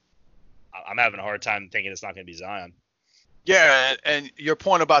 I'm having a hard time thinking it's not going to be Zion. Yeah, and your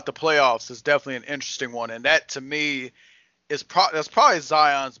point about the playoffs is definitely an interesting one, and that to me is that's probably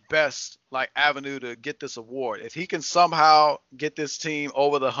Zion's best avenue to get this award. If he can somehow get this team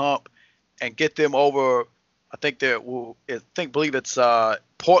over the hump and get them over, believe it's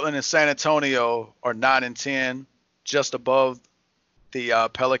Portland and San Antonio are 9 and 10, just above the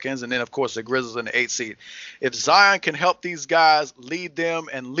Pelicans, and then of course the Grizzlies in the 8 seed. If Zion can help these guys, lead them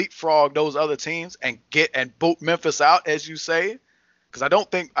and leapfrog those other teams and boot Memphis out, as you say, because I don't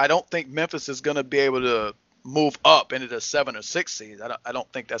think Memphis is going to be able to move up into the 7 or 6 seed. I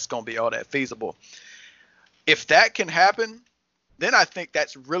don't think that's going to be all that feasible. If that can happen, then I think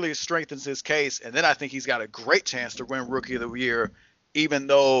that really strengthens his case, and then I think he's got a great chance to win Rookie of the Year, even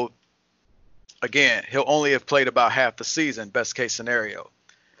though, again, he'll only have played about half the season, best case scenario.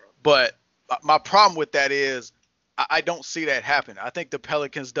 But my problem with that is I don't see that happen. I think the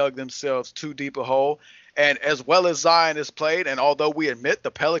Pelicans dug themselves too deep a hole. And as well as Zion has played, and although we admit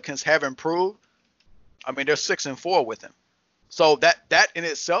the Pelicans have improved, I mean, they're 6-4 with him. So that in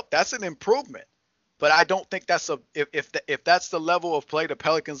itself, that's an improvement. But I don't think if that's the level of play the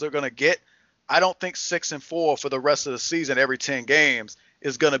Pelicans are going to get, I don't think 6-4 for the rest of the season, every 10 games,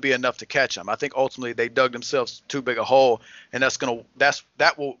 is going to be enough to catch them. I think ultimately they dug themselves too big a hole, and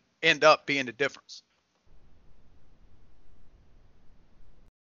that will end up being the difference.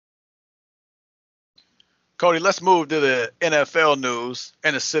 Cody, let's move to the NFL news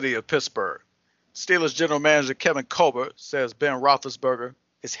in the city of Pittsburgh. Steelers general manager Kevin Colbert says Ben Roethlisberger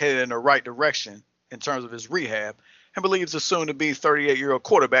is headed in the right direction in terms of his rehab and believes the soon-to-be 38-year-old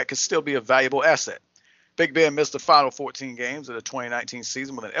quarterback can still be a valuable asset. Big Ben missed the final 14 games of the 2019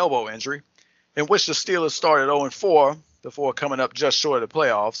 season with an elbow injury, in which the Steelers started 0-4 before coming up just short of the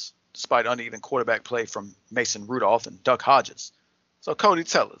playoffs, despite uneven quarterback play from Mason Rudolph and Duck Hodges. So, Cody,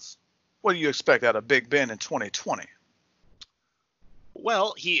 tell us, what do you expect out of Big Ben in 2020?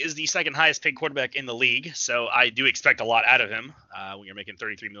 Well, he is the second highest paid quarterback in the league, so I do expect a lot out of him. When you're making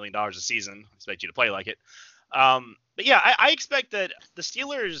 $33 million a season, I expect you to play like it. But yeah, I expect that the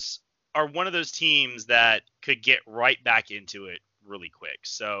Steelers are one of those teams that could get right back into it really quick.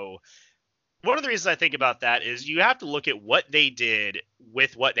 So one of the reasons I think about that is you have to look at what they did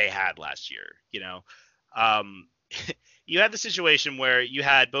with what they had last year. You had the situation where you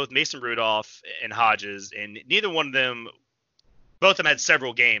had both Mason Rudolph and Hodges, and neither one of them both of them had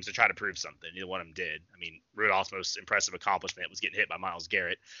several games to try to prove something. Neither one of them did. I mean, Rudolph's most impressive accomplishment was getting hit by Myles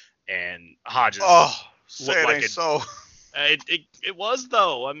Garrett, and Hodges say it ain't so. It was,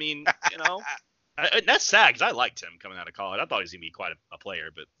 though. I mean, that's sad because I liked him coming out of college. I thought he was going to be quite a player,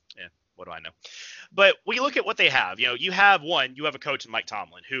 but yeah, what do I know? But when you look at what they have, you have a coach in Mike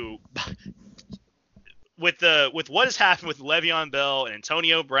Tomlin who, with what has happened with Le'Veon Bell and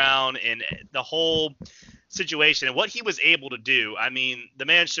Antonio Brown and the whole situation and what he was able to do, I mean, the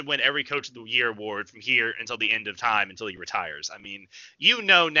man should win every Coach of the Year award from here until the end of time, until he retires. I mean,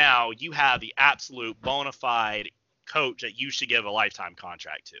 now you have the absolute bona fide coach that you should give a lifetime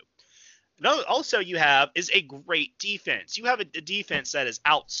contract to. Also, you have is a great defense. You have a defense that is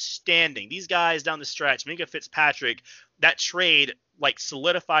outstanding. These guys down the stretch, Minka Fitzpatrick, that trade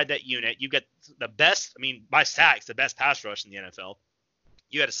solidified that unit. You get the best, by sacks, the best pass rush in the NFL.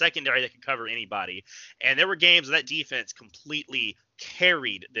 You had a secondary that could cover anybody. And there were games that defense completely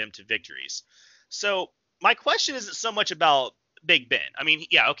carried them to victories. So my question isn't so much about Big Ben. I mean,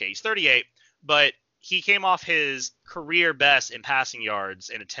 yeah, okay, he's 38, but he came off his career best in passing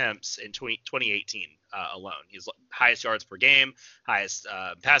yards and attempts in 2018 alone. He's highest yards per game, highest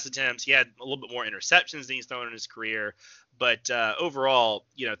pass attempts. He had a little bit more interceptions than he's thrown in his career. But overall,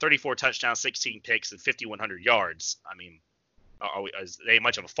 34 touchdowns, 16 picks, and 5,100 yards. I mean, is they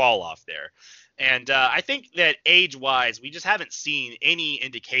much of a fall off there? And I think that age-wise, we just haven't seen any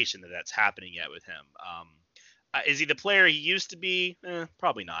indication that that's happening yet with him. Is he the player he used to be?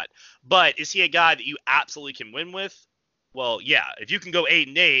 Probably not. But is he a guy that you absolutely can win with? Well, yeah. If you can go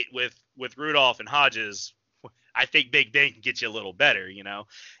 8-8 with Rudolph and Hodges, I think Big Ben can get you a little better,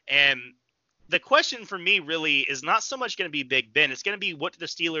 And the question for me really is not so much going to be Big Ben. It's going to be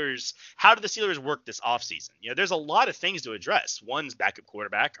how do the Steelers work this offseason? There's a lot of things to address. One's backup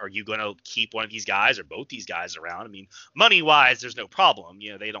quarterback. Are you going to keep one of these guys or both these guys around? I mean, money-wise, there's no problem.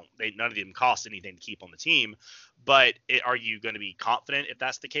 None of them cost anything to keep on the team. But are you going to be confident if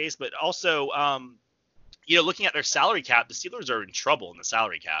that's the case? But also, looking at their salary cap, the Steelers are in trouble in the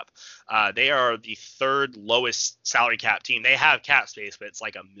salary cap. They are the third lowest salary cap team. They have cap space, but it's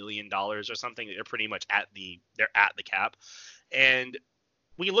like $1 million or something. They're pretty much at the cap. And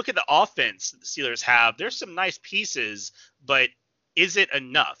when you look at the offense that the Steelers have, there's some nice pieces, but is it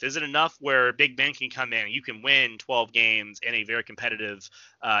enough? Is it enough where Big Ben can come in and you can win 12 games in a very competitive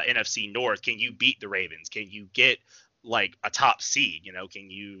NFC North? Can you beat the Ravens? Can you get a top seed? Can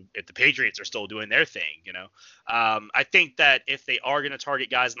you, if the Patriots are still doing their thing, I think that if they are going to target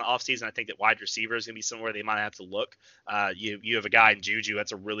guys in the offseason, I think that wide receiver is going to be somewhere they might have to look. You have a guy in Juju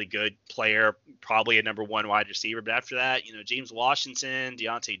that's a really good player, probably a number one wide receiver. But after that, James Washington,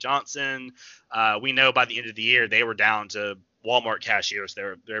 Deontay Johnson, we know by the end of the year, they were down to Walmart cashiers,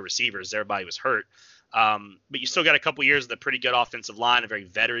 their receivers, everybody was hurt. But you still got a couple years of a pretty good offensive line, a very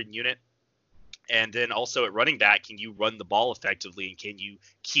veteran unit. And then also at running back, can you run the ball effectively and can you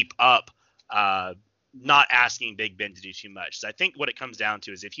keep up not asking Big Ben to do too much? So I think what it comes down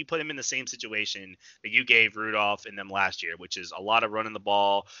to is if you put him in the same situation that you gave Rudolph and them last year, which is a lot of running the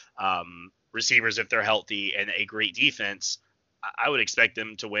ball, receivers if they're healthy, and a great defense, I would expect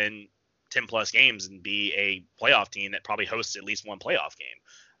them to win 10-plus games and be a playoff team that probably hosts at least one playoff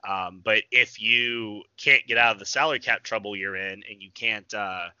game. But if you can't get out of the salary cap trouble you're in and you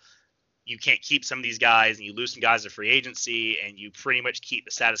can't keep some of these guys and you lose some guys to free agency and you pretty much keep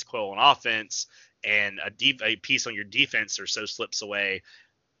the status quo on offense and a piece on your defense or so slips away,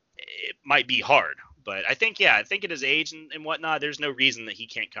 it might be hard. But I think it is age and whatnot. There's no reason that he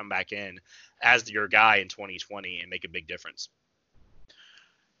can't come back in as your guy in 2020 and make a big difference.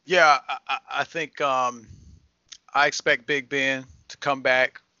 Yeah, I think I expect Big Ben to come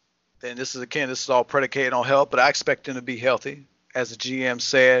back. And this is all predicated on health, but I expect him to be healthy, as the GM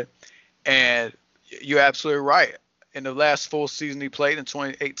said. And you're absolutely right. In the last full season he played in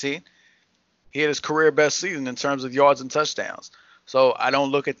 2018, he had his career best season in terms of yards and touchdowns. So I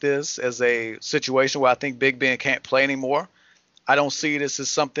don't look at this as a situation where I think Big Ben can't play anymore. I don't see this as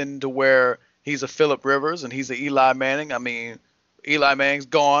something to where he's a Phillip Rivers and he's an Eli Manning. I mean, Eli Manning's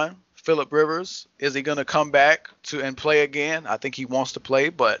gone. Phillip Rivers, is he going to come back and play again? I think he wants to play,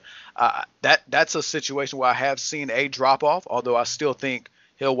 but that's a situation where I have seen a drop-off, although I still think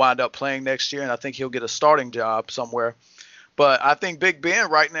he'll wind up playing next year, and I think he'll get a starting job somewhere. But I think Big Ben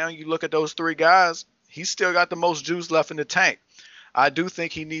right now, you look at those three guys, he's still got the most juice left in the tank. I do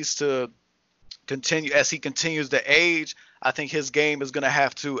think he needs to continue, as he continues to age, I think his game is going to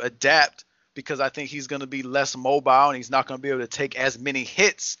have to adapt because I think he's going to be less mobile and he's not going to be able to take as many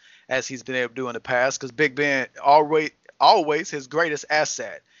hits as he's been able to do in the past, because Big Ben always his greatest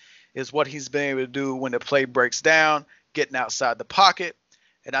asset is what he's been able to do when the play breaks down. getting outside the pocket.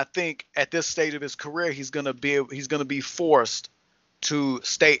 And I think at this stage of his career, he's going to be forced to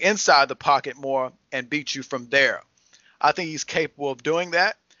stay inside the pocket more and beat you from there. I think he's capable of doing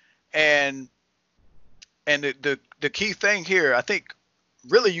that. And the key thing here, I think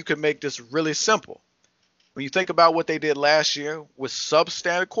really you can make this really simple. When you think about what they did last year with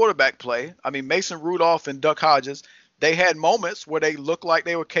substandard quarterback play, I mean, Mason Rudolph and Duck Hodges, they had moments where they looked like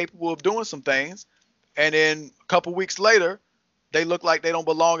they were capable of doing some things. And then a couple weeks later, they look like they don't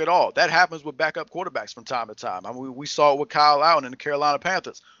belong at all. That happens with backup quarterbacks from time to time. I mean, we saw it with Kyle Allen and the Carolina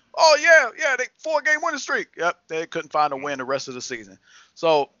Panthers. Oh, yeah, they 4-game winning streak. Yep, they couldn't find a win the rest of the season.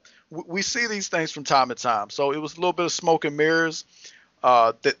 So we see these things from time to time. So it was a little bit of smoke and mirrors.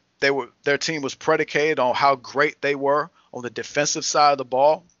 That their team was predicated on how great they were on the defensive side of the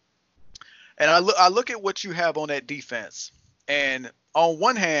ball. And I look at what you have on that defense. And on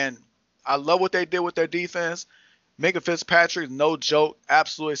one hand, I love what they did with their defense. Minka Fitzpatrick, no joke,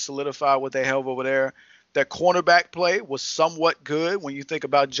 absolutely solidified what they have over there. Their cornerback play was somewhat good when you think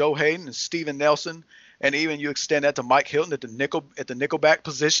about Joe Hayden and Steven Nelson, and even you extend that to Mike Hilton at the nickelback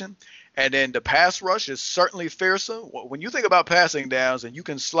position. And then the pass rush is certainly fearsome. When you think about passing downs and you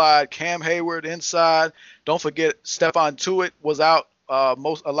can slide Cam Hayward inside, don't forget Stephon Tuitt was out a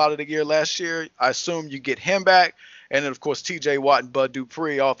lot of the year last year. I assume you get him back. And then, of course, T.J. Watt and Bud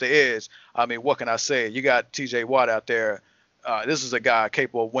Dupree off the edge. I mean, what can I say? You got T.J. Watt out there. This is a guy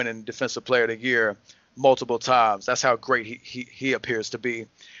capable of winning Defensive Player of the Year multiple times. That's how great he appears to be.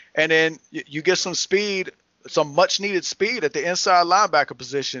 And then you get some speed, some much-needed speed at the inside linebacker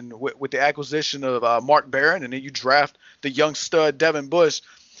position with the acquisition of Mark Barron, and then you draft the young stud Devin Bush.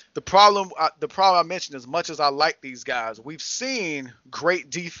 The problem I mentioned, as much as I like these guys, we've seen great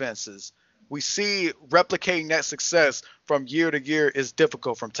defenses. We see replicating that success from year to year is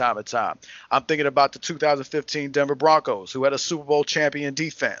difficult from time to time. I'm thinking about the 2015 Denver Broncos, who had a Super Bowl champion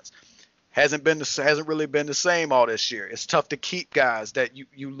defense. Hasn't really been the same all this year. It's tough to keep guys that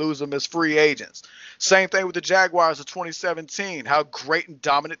you lose them as free agents. Same thing with the Jaguars of 2017, how great and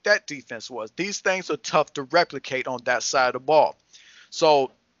dominant that defense was. These things are tough to replicate on that side of the ball.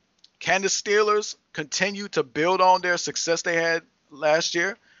 So can the Steelers continue to build on their success they had last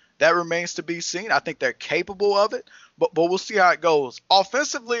year? That remains to be seen. I think they're capable of it, but we'll see how it goes.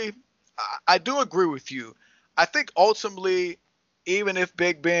 Offensively, I do agree with you. I think ultimately, even if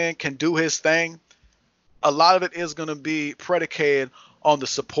Big Ben can do his thing, a lot of it is going to be predicated on the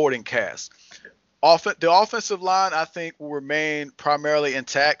supporting cast. The offensive line, I think, will remain primarily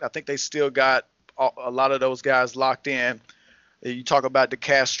intact. I think they still got a lot of those guys locked in. You talk about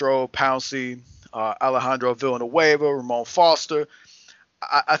DeCastro, Pouncey, Alejandro Villanueva, Ramon Foster.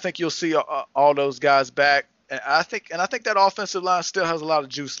 I think you'll see all those guys back. And I think that offensive line still has a lot of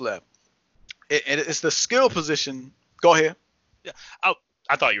juice left. It's the skill position. Go ahead. Yeah. Oh,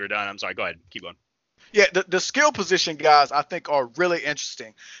 I thought you were done. I'm sorry. Go ahead. Keep going. Yeah, the skill position guys I think are really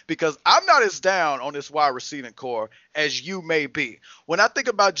interesting because I'm not as down on this wide receiving core as you may be. When I think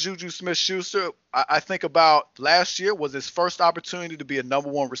about Juju Smith-Schuster, I think about last year was his first opportunity to be a number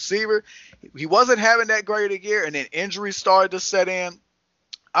one receiver. He wasn't having that great a year, and then injuries started to set in.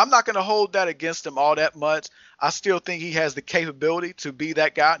 I'm not going to hold that against him all that much. I still think he has the capability to be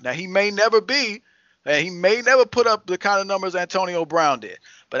that guy. Now, he may never be, and he may never put up the kind of numbers Antonio Brown did,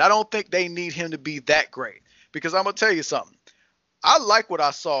 but I don't think they need him to be that great because I'm going to tell you something. I like what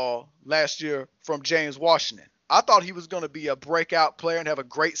I saw last year from James Washington. I thought he was going to be a breakout player and have a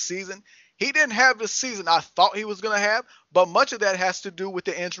great season. He didn't have the season I thought he was going to have, but much of that has to do with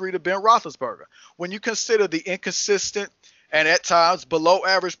the injury to Ben Roethlisberger. When you consider the inconsistent and at times below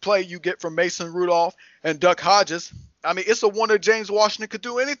average play you get from Mason Rudolph and Duck Hodges, I mean, it's a wonder James Washington could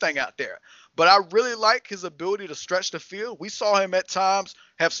do anything out there. But I really like his ability to stretch the field. We saw him at times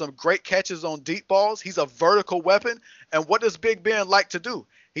have some great catches on deep balls. He's a vertical weapon. And what does Big Ben like to do?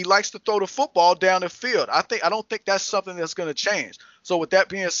 He likes to throw the football down the field. I don't think that's something that's going to change. So with that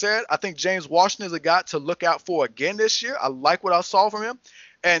being said, I think James Washington is a guy to look out for again this year. I like what I saw from him.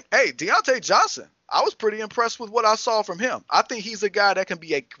 And, hey, Deontay Johnson, I was pretty impressed with what I saw from him. I think he's a guy that can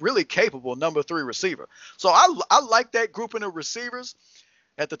be a really capable number 3 receiver. So I like that grouping of receivers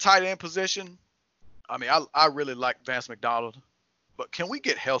at the tight end position. I mean, I really like Vance McDonald. But can we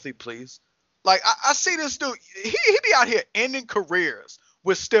get healthy, please? Like, I see this dude. He be out here ending careers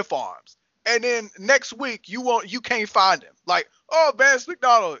with stiff arms. And then next week, you can't find him. Like, oh, Vance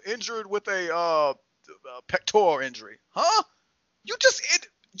McDonald injured with a pectoral injury. Huh?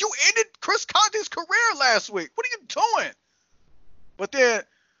 You ended Chris Conte's career last week. What are you doing? But then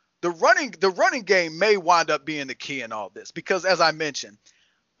the running game may wind up being the key in all this because, as I mentioned,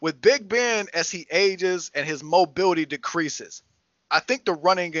 with Big Ben as he ages and his mobility decreases, I think the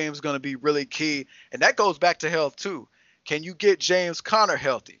running game is going to be really key. And that goes back to health too. Can you get James Conner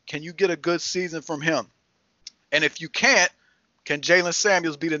healthy? Can you get a good season from him? And if you can't, can Jalen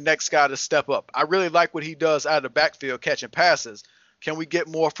Samuels be the next guy to step up? I really like what he does out of the backfield catching passes. Can we get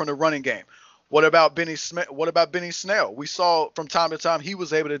more from the running game? What about Benny Snell? We saw from time to time he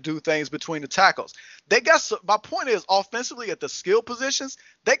was able to do things between the tackles. My point is, offensively at the skill positions,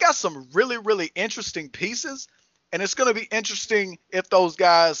 they got some really, really interesting pieces. And it's going to be interesting if those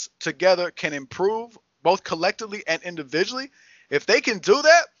guys together can improve both collectively and individually. If they can do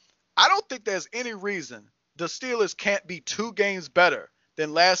that, I don't think there's any reason the Steelers can't be 2 games better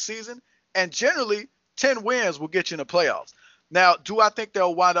than last season. And generally, 10 wins will get you in the playoffs. Now, do I think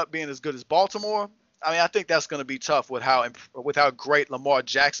they'll wind up being as good as Baltimore? I mean, I think that's going to be tough with how great Lamar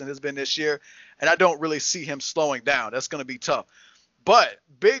Jackson has been this year. And I don't really see him slowing down. That's going to be tough. But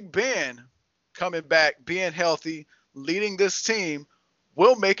Big Ben coming back, being healthy, leading this team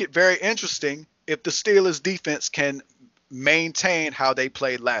will make it very interesting if the Steelers defense can maintain how they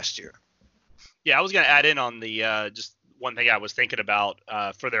played last year. Yeah, I was going to add in on the just one thing I was thinking about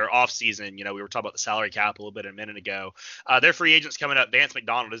for their offseason. You know, we were talking about the salary cap a little bit a minute ago. Their free agents coming up. Vance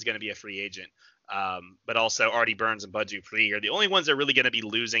McDonald is going to be a free agent. But also Artie Burns and Bud Dupree are the only ones that are really going to be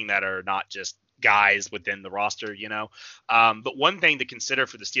losing that are not just guys within the roster, you know. But one thing to consider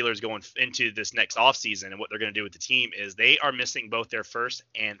for the Steelers going into this next offseason and what they're going to do with the team is they are missing both their 1st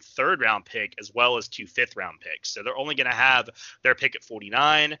and 3rd round pick as well as 2 5th round picks. So they're only going to have their pick at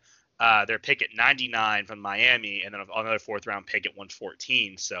 49, their pick at 99 from Miami, and then another 4th round pick at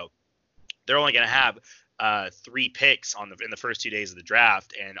 114. So they're only going to have 3 picks in the first 2 days of the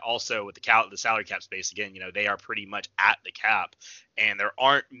draft. And also with the salary cap space, again, you know, they are pretty much at the cap, and there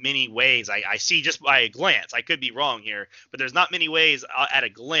aren't many ways I see just by a glance, I could be wrong here, but there's not many ways at a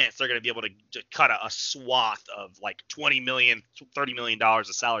glance they're going to be able to cut a swath of like $20 million, $30 million of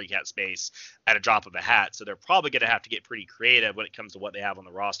salary cap space at a drop of a hat. So they're probably going to have to get pretty creative when it comes to what they have on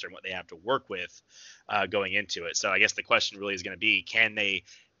the roster and what they have to work with going into it. So I guess the question really is going to be, can they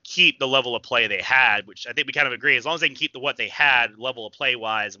keep the level of play they had, which I think we kind of agree, as long as they can keep what they had level of play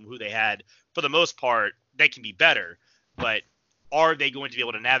wise and who they had, for the most part, they can be better. But are they going to be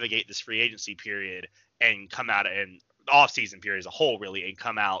able to navigate this free agency period and come out, and the offseason period as a whole really, and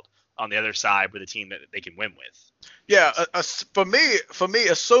come out on the other side with a team that they can win with? Yeah, for me,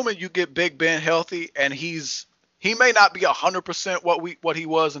 assuming you get Big Ben healthy, and he may not be 100% what he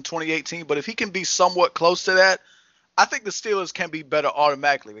was in 2018, but if he can be somewhat close to that, I think the Steelers can be better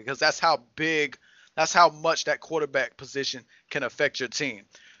automatically, because that's how much that quarterback position can affect your team.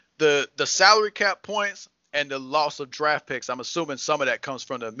 The salary cap points and the loss of draft picks, I'm assuming some of that comes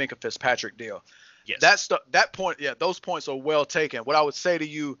from the Minkah Fitzpatrick deal. Yes. Those points are well taken. What I would say to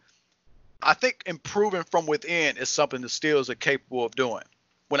you, I think improving from within is something the Steelers are capable of doing.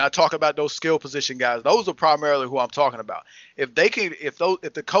 When I talk about those skill position guys, those are primarily who I'm talking about. If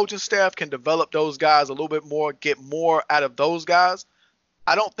the coaching staff can develop those guys a little bit more, get more out of those guys,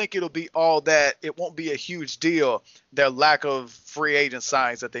 I don't think it'll be all that. It won't be a huge deal, their lack of free agent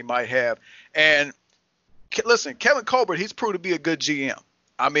signs that they might have. And listen, Kevin Colbert, he's proved to be a good GM.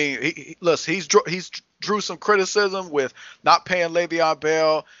 I mean, he's drew some criticism with not paying Le'Veon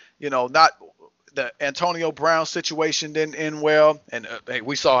Bell, you know, not the Antonio Brown situation didn't end well, and hey,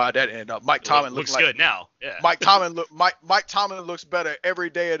 we saw how that ended up. Mike Tomlin looks good now. Yeah. Mike Tomlin looks better every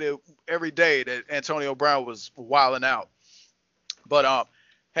day that Antonio Brown was wilding out. But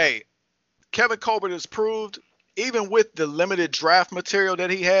hey, Kevin Colbert has proved, even with the limited draft material that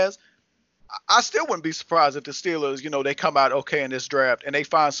he has, I still wouldn't be surprised if the Steelers, you know, they come out okay in this draft and they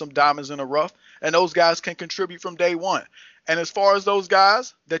find some diamonds in the rough, and those guys can contribute from day one. And as far as those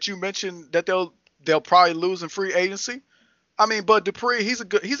guys that you mentioned that they'll probably lose in free agency, I mean, Bud Dupree, he's a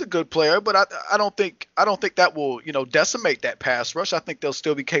good player, but I don't think that will, you know, decimate that pass rush. I think they'll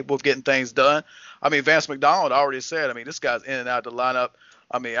still be capable of getting things done. I mean, Vance McDonald, I already said, I mean, this guy's in and out of the lineup.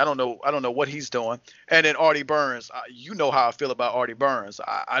 I mean, I don't know what he's doing. And then Artie Burns, you know how I feel about Artie Burns.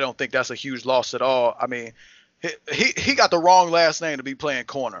 I don't think that's a huge loss at all. I mean, he got the wrong last name to be playing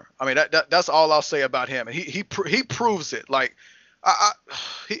corner. I mean, that's all I'll say about him. He proves it. Like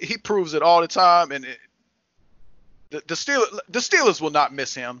he proves it all the time. And the Steelers will not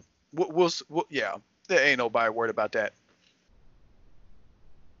miss him. Yeah, there ain't nobody worried about that.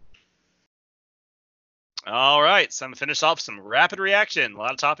 All right, so I'm going to finish off some rapid reaction. A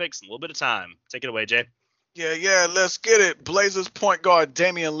lot of topics, a little bit of time. Take it away, Jay. Yeah, let's get it. Blazers point guard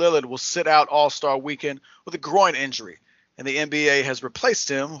Damian Lillard will sit out All-Star weekend with a groin injury, and the NBA has replaced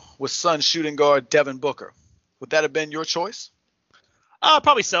him with Suns shooting guard Devin Booker. Would that have been your choice?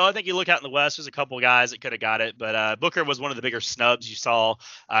 Probably so. I think you look out in the West, there's a couple of guys that could have got it, but Booker was one of the bigger snubs you saw.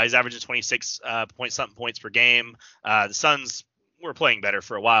 He's averaging 26 point something points per game. The Suns were playing better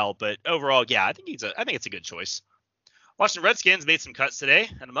for a while, but overall, yeah, I think it's a good choice. Washington Redskins made some cuts today,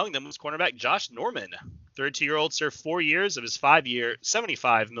 and among them was cornerback Josh Norman. 32-year-old served 4 years of his 5-year,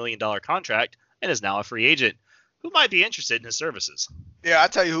 $75 million contract and is now a free agent. Who might be interested in his services? Yeah, I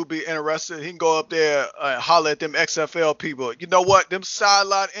tell you who'd be interested. He can go up there and holler at them XFL people. You know what? Them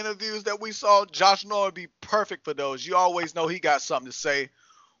sideline interviews that we saw, Josh Norman would be perfect for those. You always know he got something to say.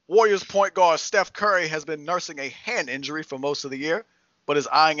 Warriors point guard Steph Curry has been nursing a hand injury for most of the year, but is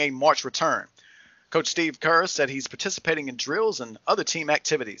eyeing a March return. Coach Steve Kerr said he's participating in drills and other team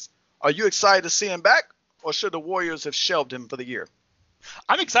activities. Are you excited to see him back, or should the Warriors have shelved him for the year?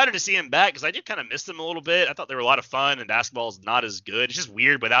 I'm excited to see him back because I did kind of miss them a little bit. I thought they were a lot of fun, and basketball is not as good. It's just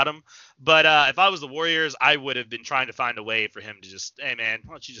weird without him. But if I was the Warriors, I would have been trying to find a way for him to just, hey, man,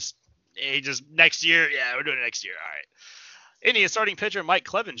 why don't you just next year? Yeah, we're doing it next year. All right. Indian starting pitcher Mike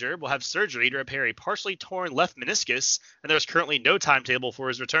Clevenger will have surgery to repair a partially torn left meniscus, and there's currently no timetable for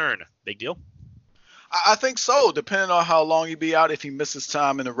his return. Big deal? I think so, depending on how long he'd be out if he misses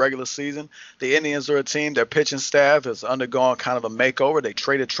time in the regular season. The Indians are a team, their pitching staff has undergone kind of a makeover. They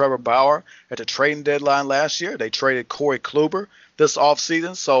traded Trevor Bauer at the trading deadline last year. They traded Corey Kluber this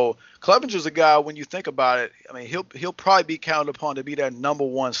offseason. So Clevenger's a guy, when you think about it, I mean, he'll probably be counted upon to be their number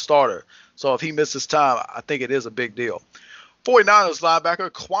one starter. So if he misses time, I think it is a big deal. 49ers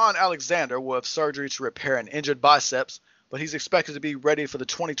linebacker Quan Alexander will have surgery to repair an injured biceps, but he's expected to be ready for the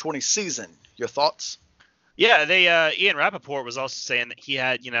 2020 season. Your thoughts? Yeah, Ian Rappaport was also saying that he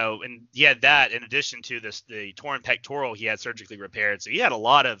had, and he had that in addition to the torn pectoral he had surgically repaired. So he had a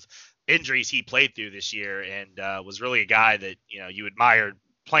lot of injuries he played through this year, and was really a guy that, you admired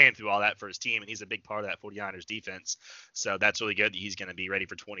playing through all that for his team, and he's a big part of that 49ers defense. So that's really good that he's going to be ready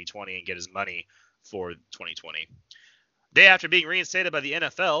for 2020 and get his money for 2020. Day after being reinstated by the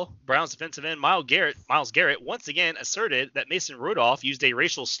NFL, Browns defensive end Myles Garrett once again asserted that Mason Rudolph used a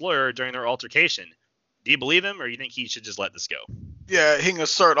racial slur during their altercation. Do you believe him, or you think he should just let this go? Yeah, he can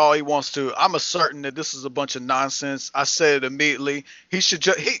assert all he wants to. I'm asserting that this is a bunch of nonsense. I said it immediately. He should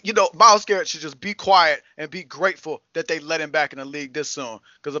just, Myles Garrett should just be quiet and be grateful that they let him back in the league this soon.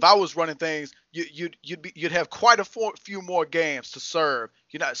 Because if I was running things, you'd have quite a few more games to serve.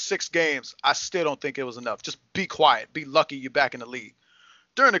 6 games. I still don't think it was enough. Just be quiet. Be lucky you're back in the league.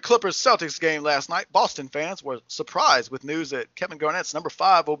 During the Clippers-Celtics game last night, Boston fans were surprised with news that Kevin Garnett's number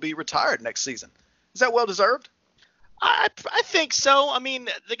 5 will be retired next season. Is that well deserved? I think so. I mean,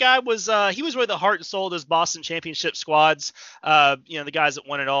 the guy was he was really the heart and soul of those Boston championship squads. The guys that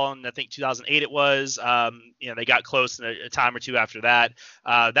won it all in, I think, 2008 it was. They got close in a time or two after that.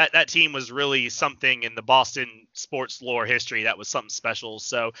 That team was really something in the Boston sports lore history that was something special.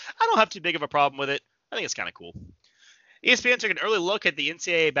 So I don't have too big of a problem with it. I think it's kind of cool. ESPN took an early look at the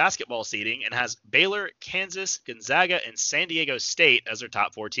NCAA basketball seeding and has Baylor, Kansas, Gonzaga, and San Diego State as their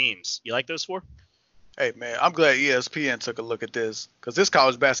top 4 teams. You like those 4? Hey, man, I'm glad ESPN took a look at this because this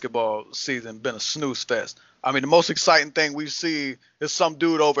college basketball season been a snooze fest. I mean, the most exciting thing we see is some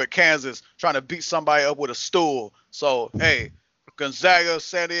dude over at Kansas trying to beat somebody up with a stool. So, hey, Gonzaga,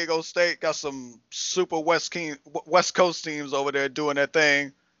 San Diego State got some super West Coast teams over there doing their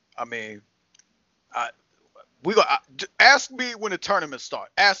thing. I mean, ask me when the tournament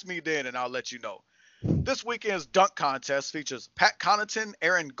starts. Ask me then, and I'll let you know. This weekend's dunk contest features Pat Connaughton,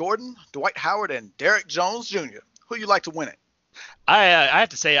 Aaron Gordon, Dwight Howard, and Derrick Jones Jr. Who you like to win it? I have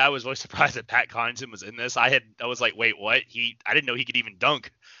to say I was really surprised that Pat Connaughton was in this. I was like, wait, what? I didn't know he could even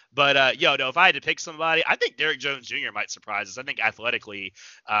dunk. But if I had to pick somebody, I think Derrick Jones Jr. might surprise us. I think athletically,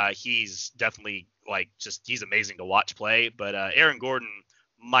 he's definitely he's amazing to watch play. But Aaron Gordon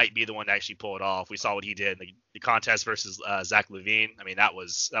might be the one to actually pull it off. We saw what he did in the contest versus Zach LaVine. I mean, that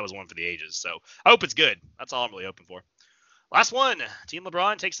was one for the ages. So I hope it's good. That's all I'm really hoping for. Last one. Team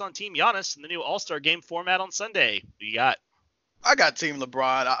LeBron takes on Team Giannis in the new All-Star Game format on Sunday. Who you got? I got Team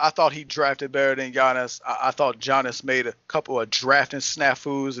LeBron. I thought he drafted better than Giannis. I thought Giannis made a couple of drafting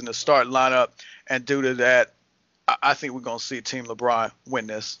snafus in the start lineup, and due to that, I think we're going to see Team LeBron win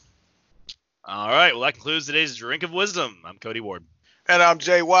this. All right. Well, that concludes today's Drink of Wisdom. I'm Cody Ward. And I'm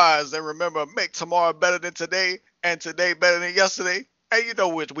Jay Wise. And remember, make tomorrow better than today and today better than yesterday. And you know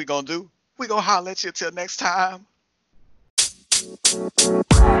what we going to do. We going to holler at you till next time.